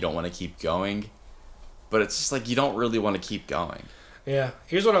reason why you don't want to keep going. But it's just like, you don't really want to keep going. Yeah.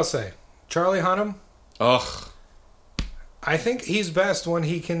 Here's what I'll say. Charlie Hunnam, Ugh. I think he's best when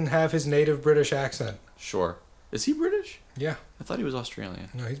he can have his native British accent. Sure. Is he British? Yeah. I thought he was Australian.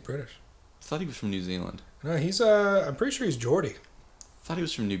 No, he's British. I thought he was from New Zealand. No, he's, I'm pretty sure he's Geordie. I thought he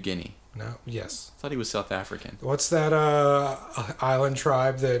was from New Guinea. No, yes. I thought he was South African. What's that, island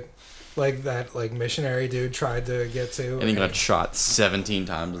tribe that missionary dude tried to get to? And he got shot 17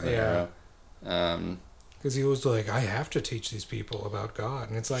 times with an Yeah. arrow. Because he was like, I have to teach these people about God.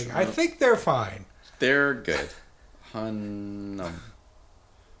 And it's like, I think they're fine. They're good. Hunnam.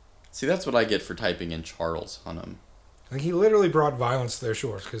 See, that's what I get for typing in Charles Hunnam. Like, he literally brought violence to their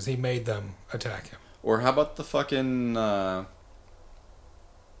shores because he made them attack him. Or how about the fucking...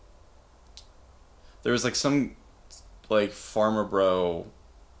 there was like some like farmer bro,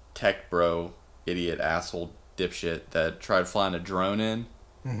 tech bro, idiot, asshole, dipshit that tried flying a drone in.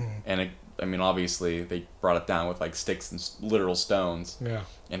 Mm-hmm. And it, I mean, obviously they brought it down with like sticks and literal stones. Yeah.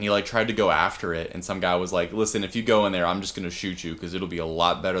 And he like tried to go after it, and some guy was like, "Listen, if you go in there, I'm just gonna shoot you because it'll be a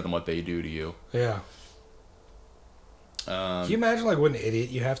lot better than what they do to you." Yeah. Can you imagine like what an idiot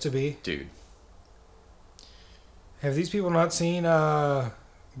you have to be? Dude. Have these people not seen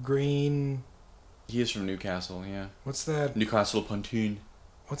Green? He is from Newcastle, yeah. What's that? Newcastle upon Tyne.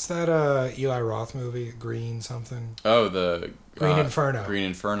 What's that Eli Roth movie? Green something. Oh, the Green Inferno. Green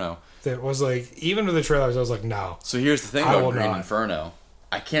Inferno. That was like, even to the trailers, I was like, no. So here's the thing I about will Green not. Inferno.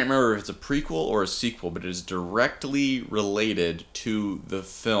 I can't remember if it's a prequel or a sequel, but it is directly related to the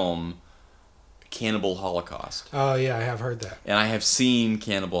film Cannibal Holocaust. Oh yeah, I have heard that. And I have seen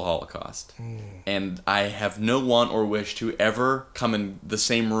Cannibal Holocaust. And I have no want or wish to ever come in the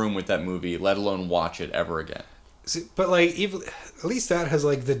same room with that movie, let alone watch it ever again. See, but like, even at least that has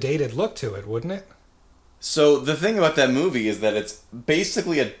like the dated look to it, wouldn't it? So the thing about that movie is that it's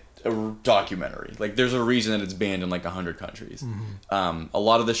basically a documentary. Like, there's a reason that it's banned in like 100 countries. A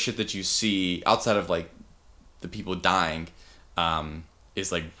lot of the shit that you see outside of like the people dying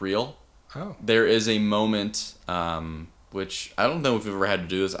is like real. Oh. There is a moment, which I don't know if we've ever had to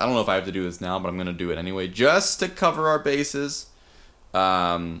do this. I don't know if I have to do this now, but I'm going to do it anyway, just to cover our bases.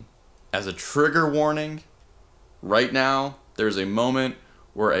 As a trigger warning, right now, there's a moment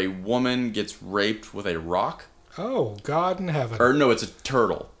where a woman gets raped with a rock. Oh, God in heaven. Or no, it's a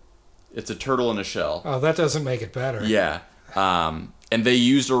turtle. It's a turtle in a shell. Oh, that doesn't make it better. Yeah. And they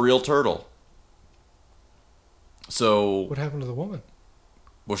used a real turtle. So, What happened to the woman?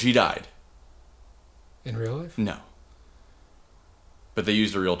 well, she died. In real life? No. But they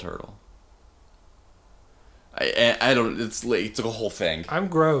used a real turtle. I don't, it's a whole thing. I'm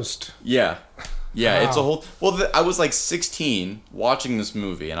grossed. Yeah. Yeah, it's a Wow. whole, well, I was like 16 watching this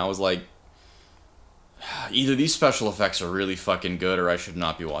movie, and I was like, either these special effects are really fucking good, or I should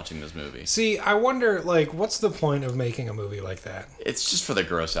not be watching this movie. See, I wonder, like, what's the point of making a movie like that? It's just for the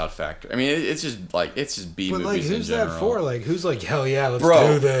gross out factor. I mean, it's just B But, movies like, in who's general. that for? Like, who's like, hell yeah, let's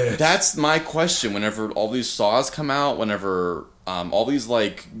Bro, do this? that's my question. Whenever all these saws come out, whenever all these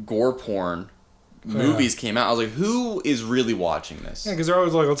like gore porn movies came out, I was like, who is really watching this? Yeah, because they're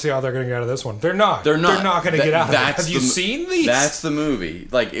always like, let's see how they're going to get out of this one. They're not. They're not. They're not going to get out of it. Have you seen these? That's the movie.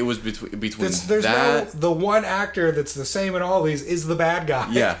 Like, it was between There's that. the one actor that's the same in all these is the bad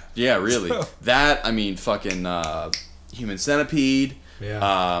guy. Yeah, really. So- That, I mean, fucking Human Centipede.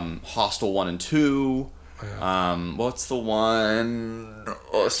 Yeah. Hostel 1 and 2. Yeah. What's the one?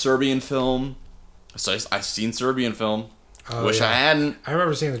 Serbian film. So I've seen Serbian film. Oh, Wish yeah. I hadn't. I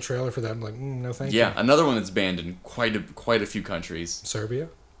remember seeing the trailer for that. I'm like, no, thank you. Yeah, another one that's banned in quite a few countries. Serbia.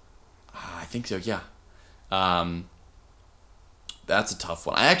 I think so. Yeah. That's a tough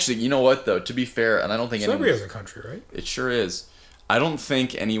one. I actually, you know what though? To be fair, and I don't think Serbia's a country, right? It sure is. I don't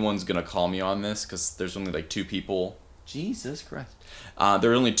think anyone's gonna call me on this because there's only like 2 people. Jesus Christ.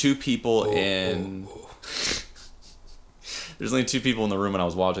 There are only 2 people in. There's only 2 people in the room when I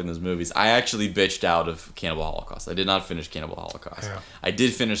was watching those movies. I actually bitched out of Cannibal Holocaust. I did not finish Cannibal Holocaust. Yeah. I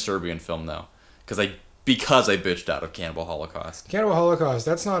did finish Serbian film though, because I bitched out of Cannibal Holocaust. Cannibal Holocaust.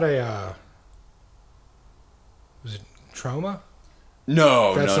 That's not a. Was it Trauma?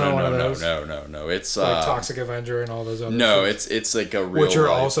 No, That's not one of those? no. It's Like Toxic Avenger and all those other. no, shits? it's like a real. Which are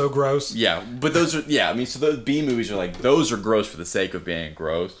life- also gross. Yeah, but those are I mean, so those B movies are like those are gross for the sake of being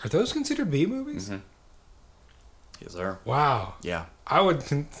gross. Are those considered B movies? Mm-hmm. Yes, sir. Wow. Yeah. I would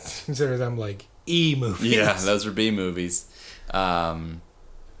consider them like E movies. Yeah, those are B movies.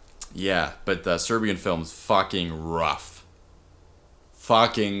 Yeah, but the Serbian film's fucking rough.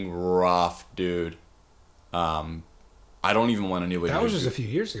 Fucking rough, dude. I don't even want to know what That was just a few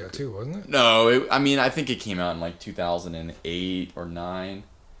years ago too, wasn't it? No, I mean, I think it came out in like 2008 or 9.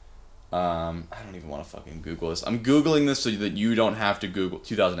 I don't even want to fucking Google this. I'm Googling this so that you don't have to Google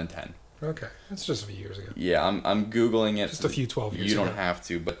 2010. Okay, it's just a few years ago. Yeah, I'm Googling it. Just a few 12 years You don't ago. have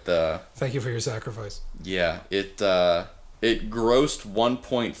to, but Thank you for your sacrifice. yeah, it grossed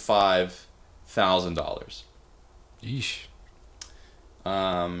 $1,500. Yeesh.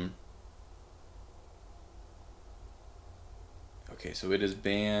 Okay, so it is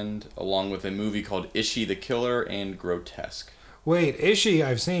banned along with a movie called Ishi the Killer and Grotesque. Wait, Ishi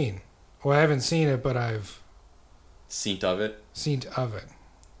I've seen. Well, I haven't seen it, but I've Seen of it. seen of it.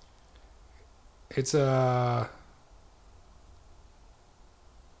 It's I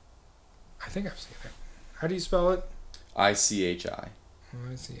think I've seen it. How do you spell it? ICHI.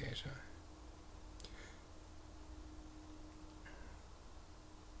 ICHI.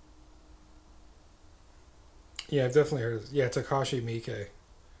 Yeah, I've definitely heard of this. Yeah, Takashi Miike.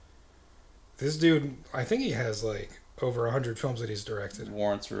 This dude, I think he has like over 100 films that he's directed.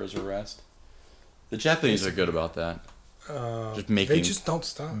 Warrants for his arrest. The Japanese are good about that. Just making They just don't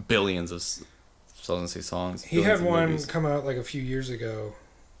stop. billions of songs. He had billions of one movies. come out like a few years ago.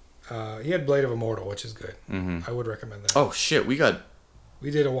 He had Blade of Immortal, which is good. Mhm. I would recommend that. Oh shit, we got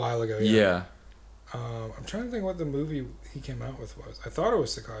We did a while ago. yeah. I'm trying to think what the movie he came out with was. I thought it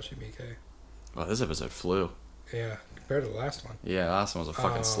was Takashi Miike. Oh, this episode flew. Yeah, compared to the last one. Yeah, last one was a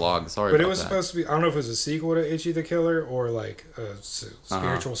fucking slog. Sorry But about it was that. supposed to be. I don't know if it was a sequel to Ichi the Killer or like a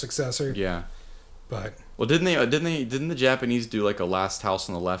spiritual successor. Yeah. But Well, didn't the Japanese do like a Last House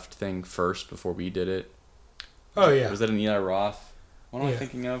on the Left thing first before we did it? oh yeah, Was that an Eli Roth? What am I Yeah.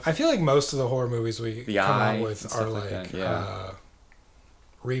 thinking of? I feel like most of the horror movies we The come Eye out with and are stuff like like that, yeah.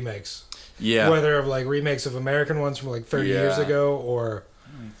 remakes. Yeah. Whether of like remakes of American ones from like 30 years Yeah. ago or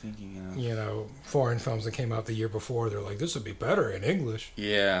What am I thinking of? you know foreign films that came out the year before. They're like this would be better in English.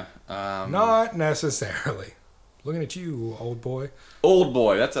 Yeah. Not necessarily. Looking at you, old boy. Old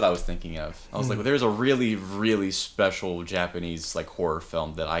Boy, that's what I was thinking of. I was like, well, there's a really, really special Japanese like horror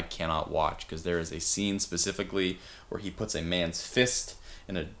film that I cannot watch because there is a scene specifically where he puts a man's fist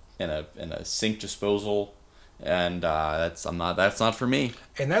in a sink disposal, and that's not for me.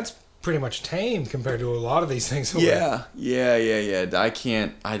 And that's pretty much tame compared to a lot of these things. Yeah. I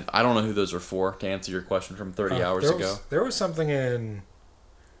can't. I don't know who those are for. To answer your question from 30 hours ago. There was something in.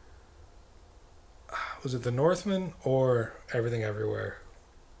 Was it The Northman or Everything Everywhere?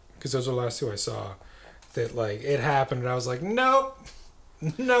 Because those were the last two I saw. That like it happened, and I was like, nope,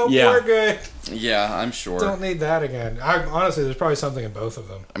 Yeah. we're good. Yeah, I'm sure. Don't need that again. Honestly, there's probably something in both of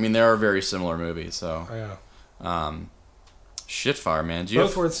them. I mean, there are very similar movies, so Yeah, Shitfire, man. Do you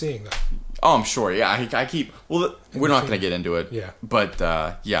both have, worth seeing though. Oh, I'm sure. Yeah, I keep. Well, we're not gonna get into it. Yeah. But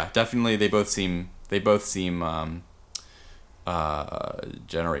yeah, definitely they both seem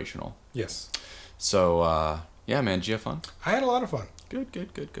generational. Yes, So yeah, man, did you have fun? I had a lot of fun. Good.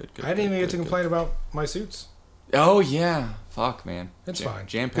 I didn't even get to complain about my suits. Oh yeah, fuck, man. It's fine.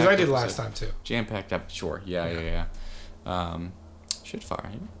 Jam Because I did last time too. Jam packed up. Sure. Yeah.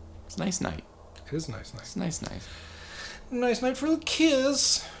 Shitfire. It's a nice night. It is nice. It's a nice night. Nice night for a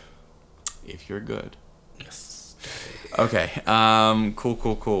kiss. if you're good. Yes. Okay.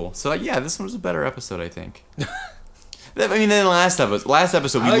 Cool. So yeah, this one was a better episode, I think. I mean, than the last episode. Last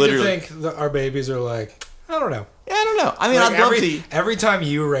episode, we I like literally. to think that our babies are like, I don't know. Yeah, I don't know. I mean, Like I'd love to. every time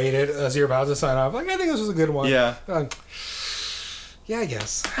you rate it as you're about to sign off, like I think this was a good one. Yeah. Yeah, I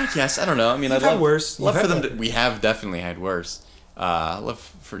guess. I guess I don't know. I mean, You've I'd had love worse. Love You've for had them. We have definitely had worse. Love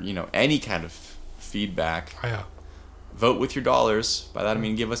for any kind of feedback. Yeah. Vote with your dollars. By that I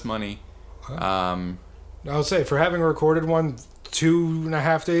mean give us money. I would say for having recorded one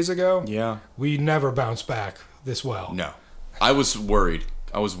 2.5 days ago, Yeah. we never bounced back this well. No, I was worried.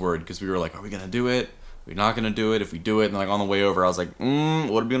 Because we were like, are we gonna do it? We're not gonna do it. If we do it, and like on the way over, I was like, what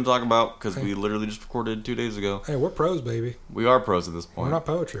are we gonna talk about? Because we literally just recorded 2 days ago. Hey, we're pros, baby. We are pros at this point. We're not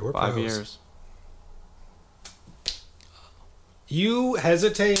poetry. We're 5 pros. years. You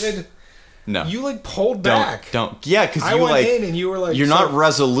hesitated. No. You like pulled back. Don't. Yeah, because I you went like. in and you were like, You're so- not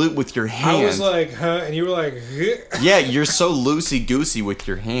resolute with your hand. I was like, huh? And you were like, huh? Yeah, you're so loosey goosey with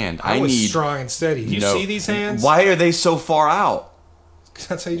your hand. I was need. strong and steady. Do you no- see these hands? Why are they so far out?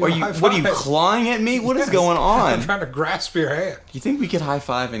 That's how you do Are a you? high What are you five. clawing at me? What is Yes. going on? I'm trying to grasp your hand. You think we could high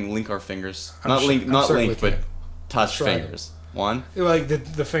five and link our fingers? I'm Not su- link, I'm not certainly link, but can. touch Try it. fingers. One. Like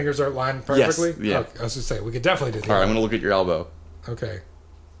the fingers are lined Yes, perfectly? yeah. Okay, I was going to say, we could definitely do that. All right, I'm gonna look at your elbow. Okay.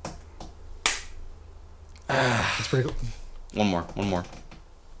 That's pretty cool. One more.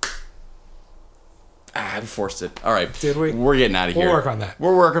 I forced it. All right. Did we? We're getting out of We'll here. work on that.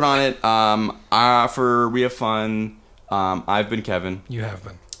 We're working on it. For We Have Fun, I've been Kevin. You have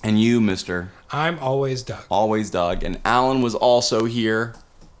been. And you, Mr. I'm always Doug. Always Doug. And Alan was also here.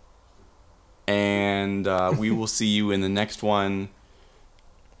 And we will see you in the next one.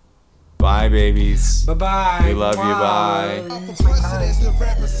 Bye, babies. Bye-bye. We love you. Bye. Presidents to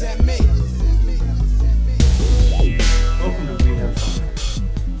represent me. Welcome to We Have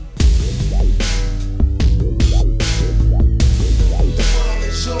Fun. The world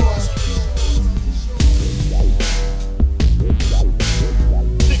is yours.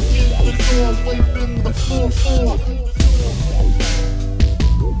 Kick in the door, waving the 4-4.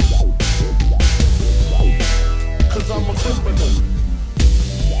 Cause I'm a criminal.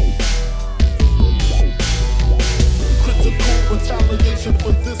 Critical retaliation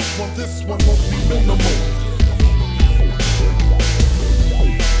for this one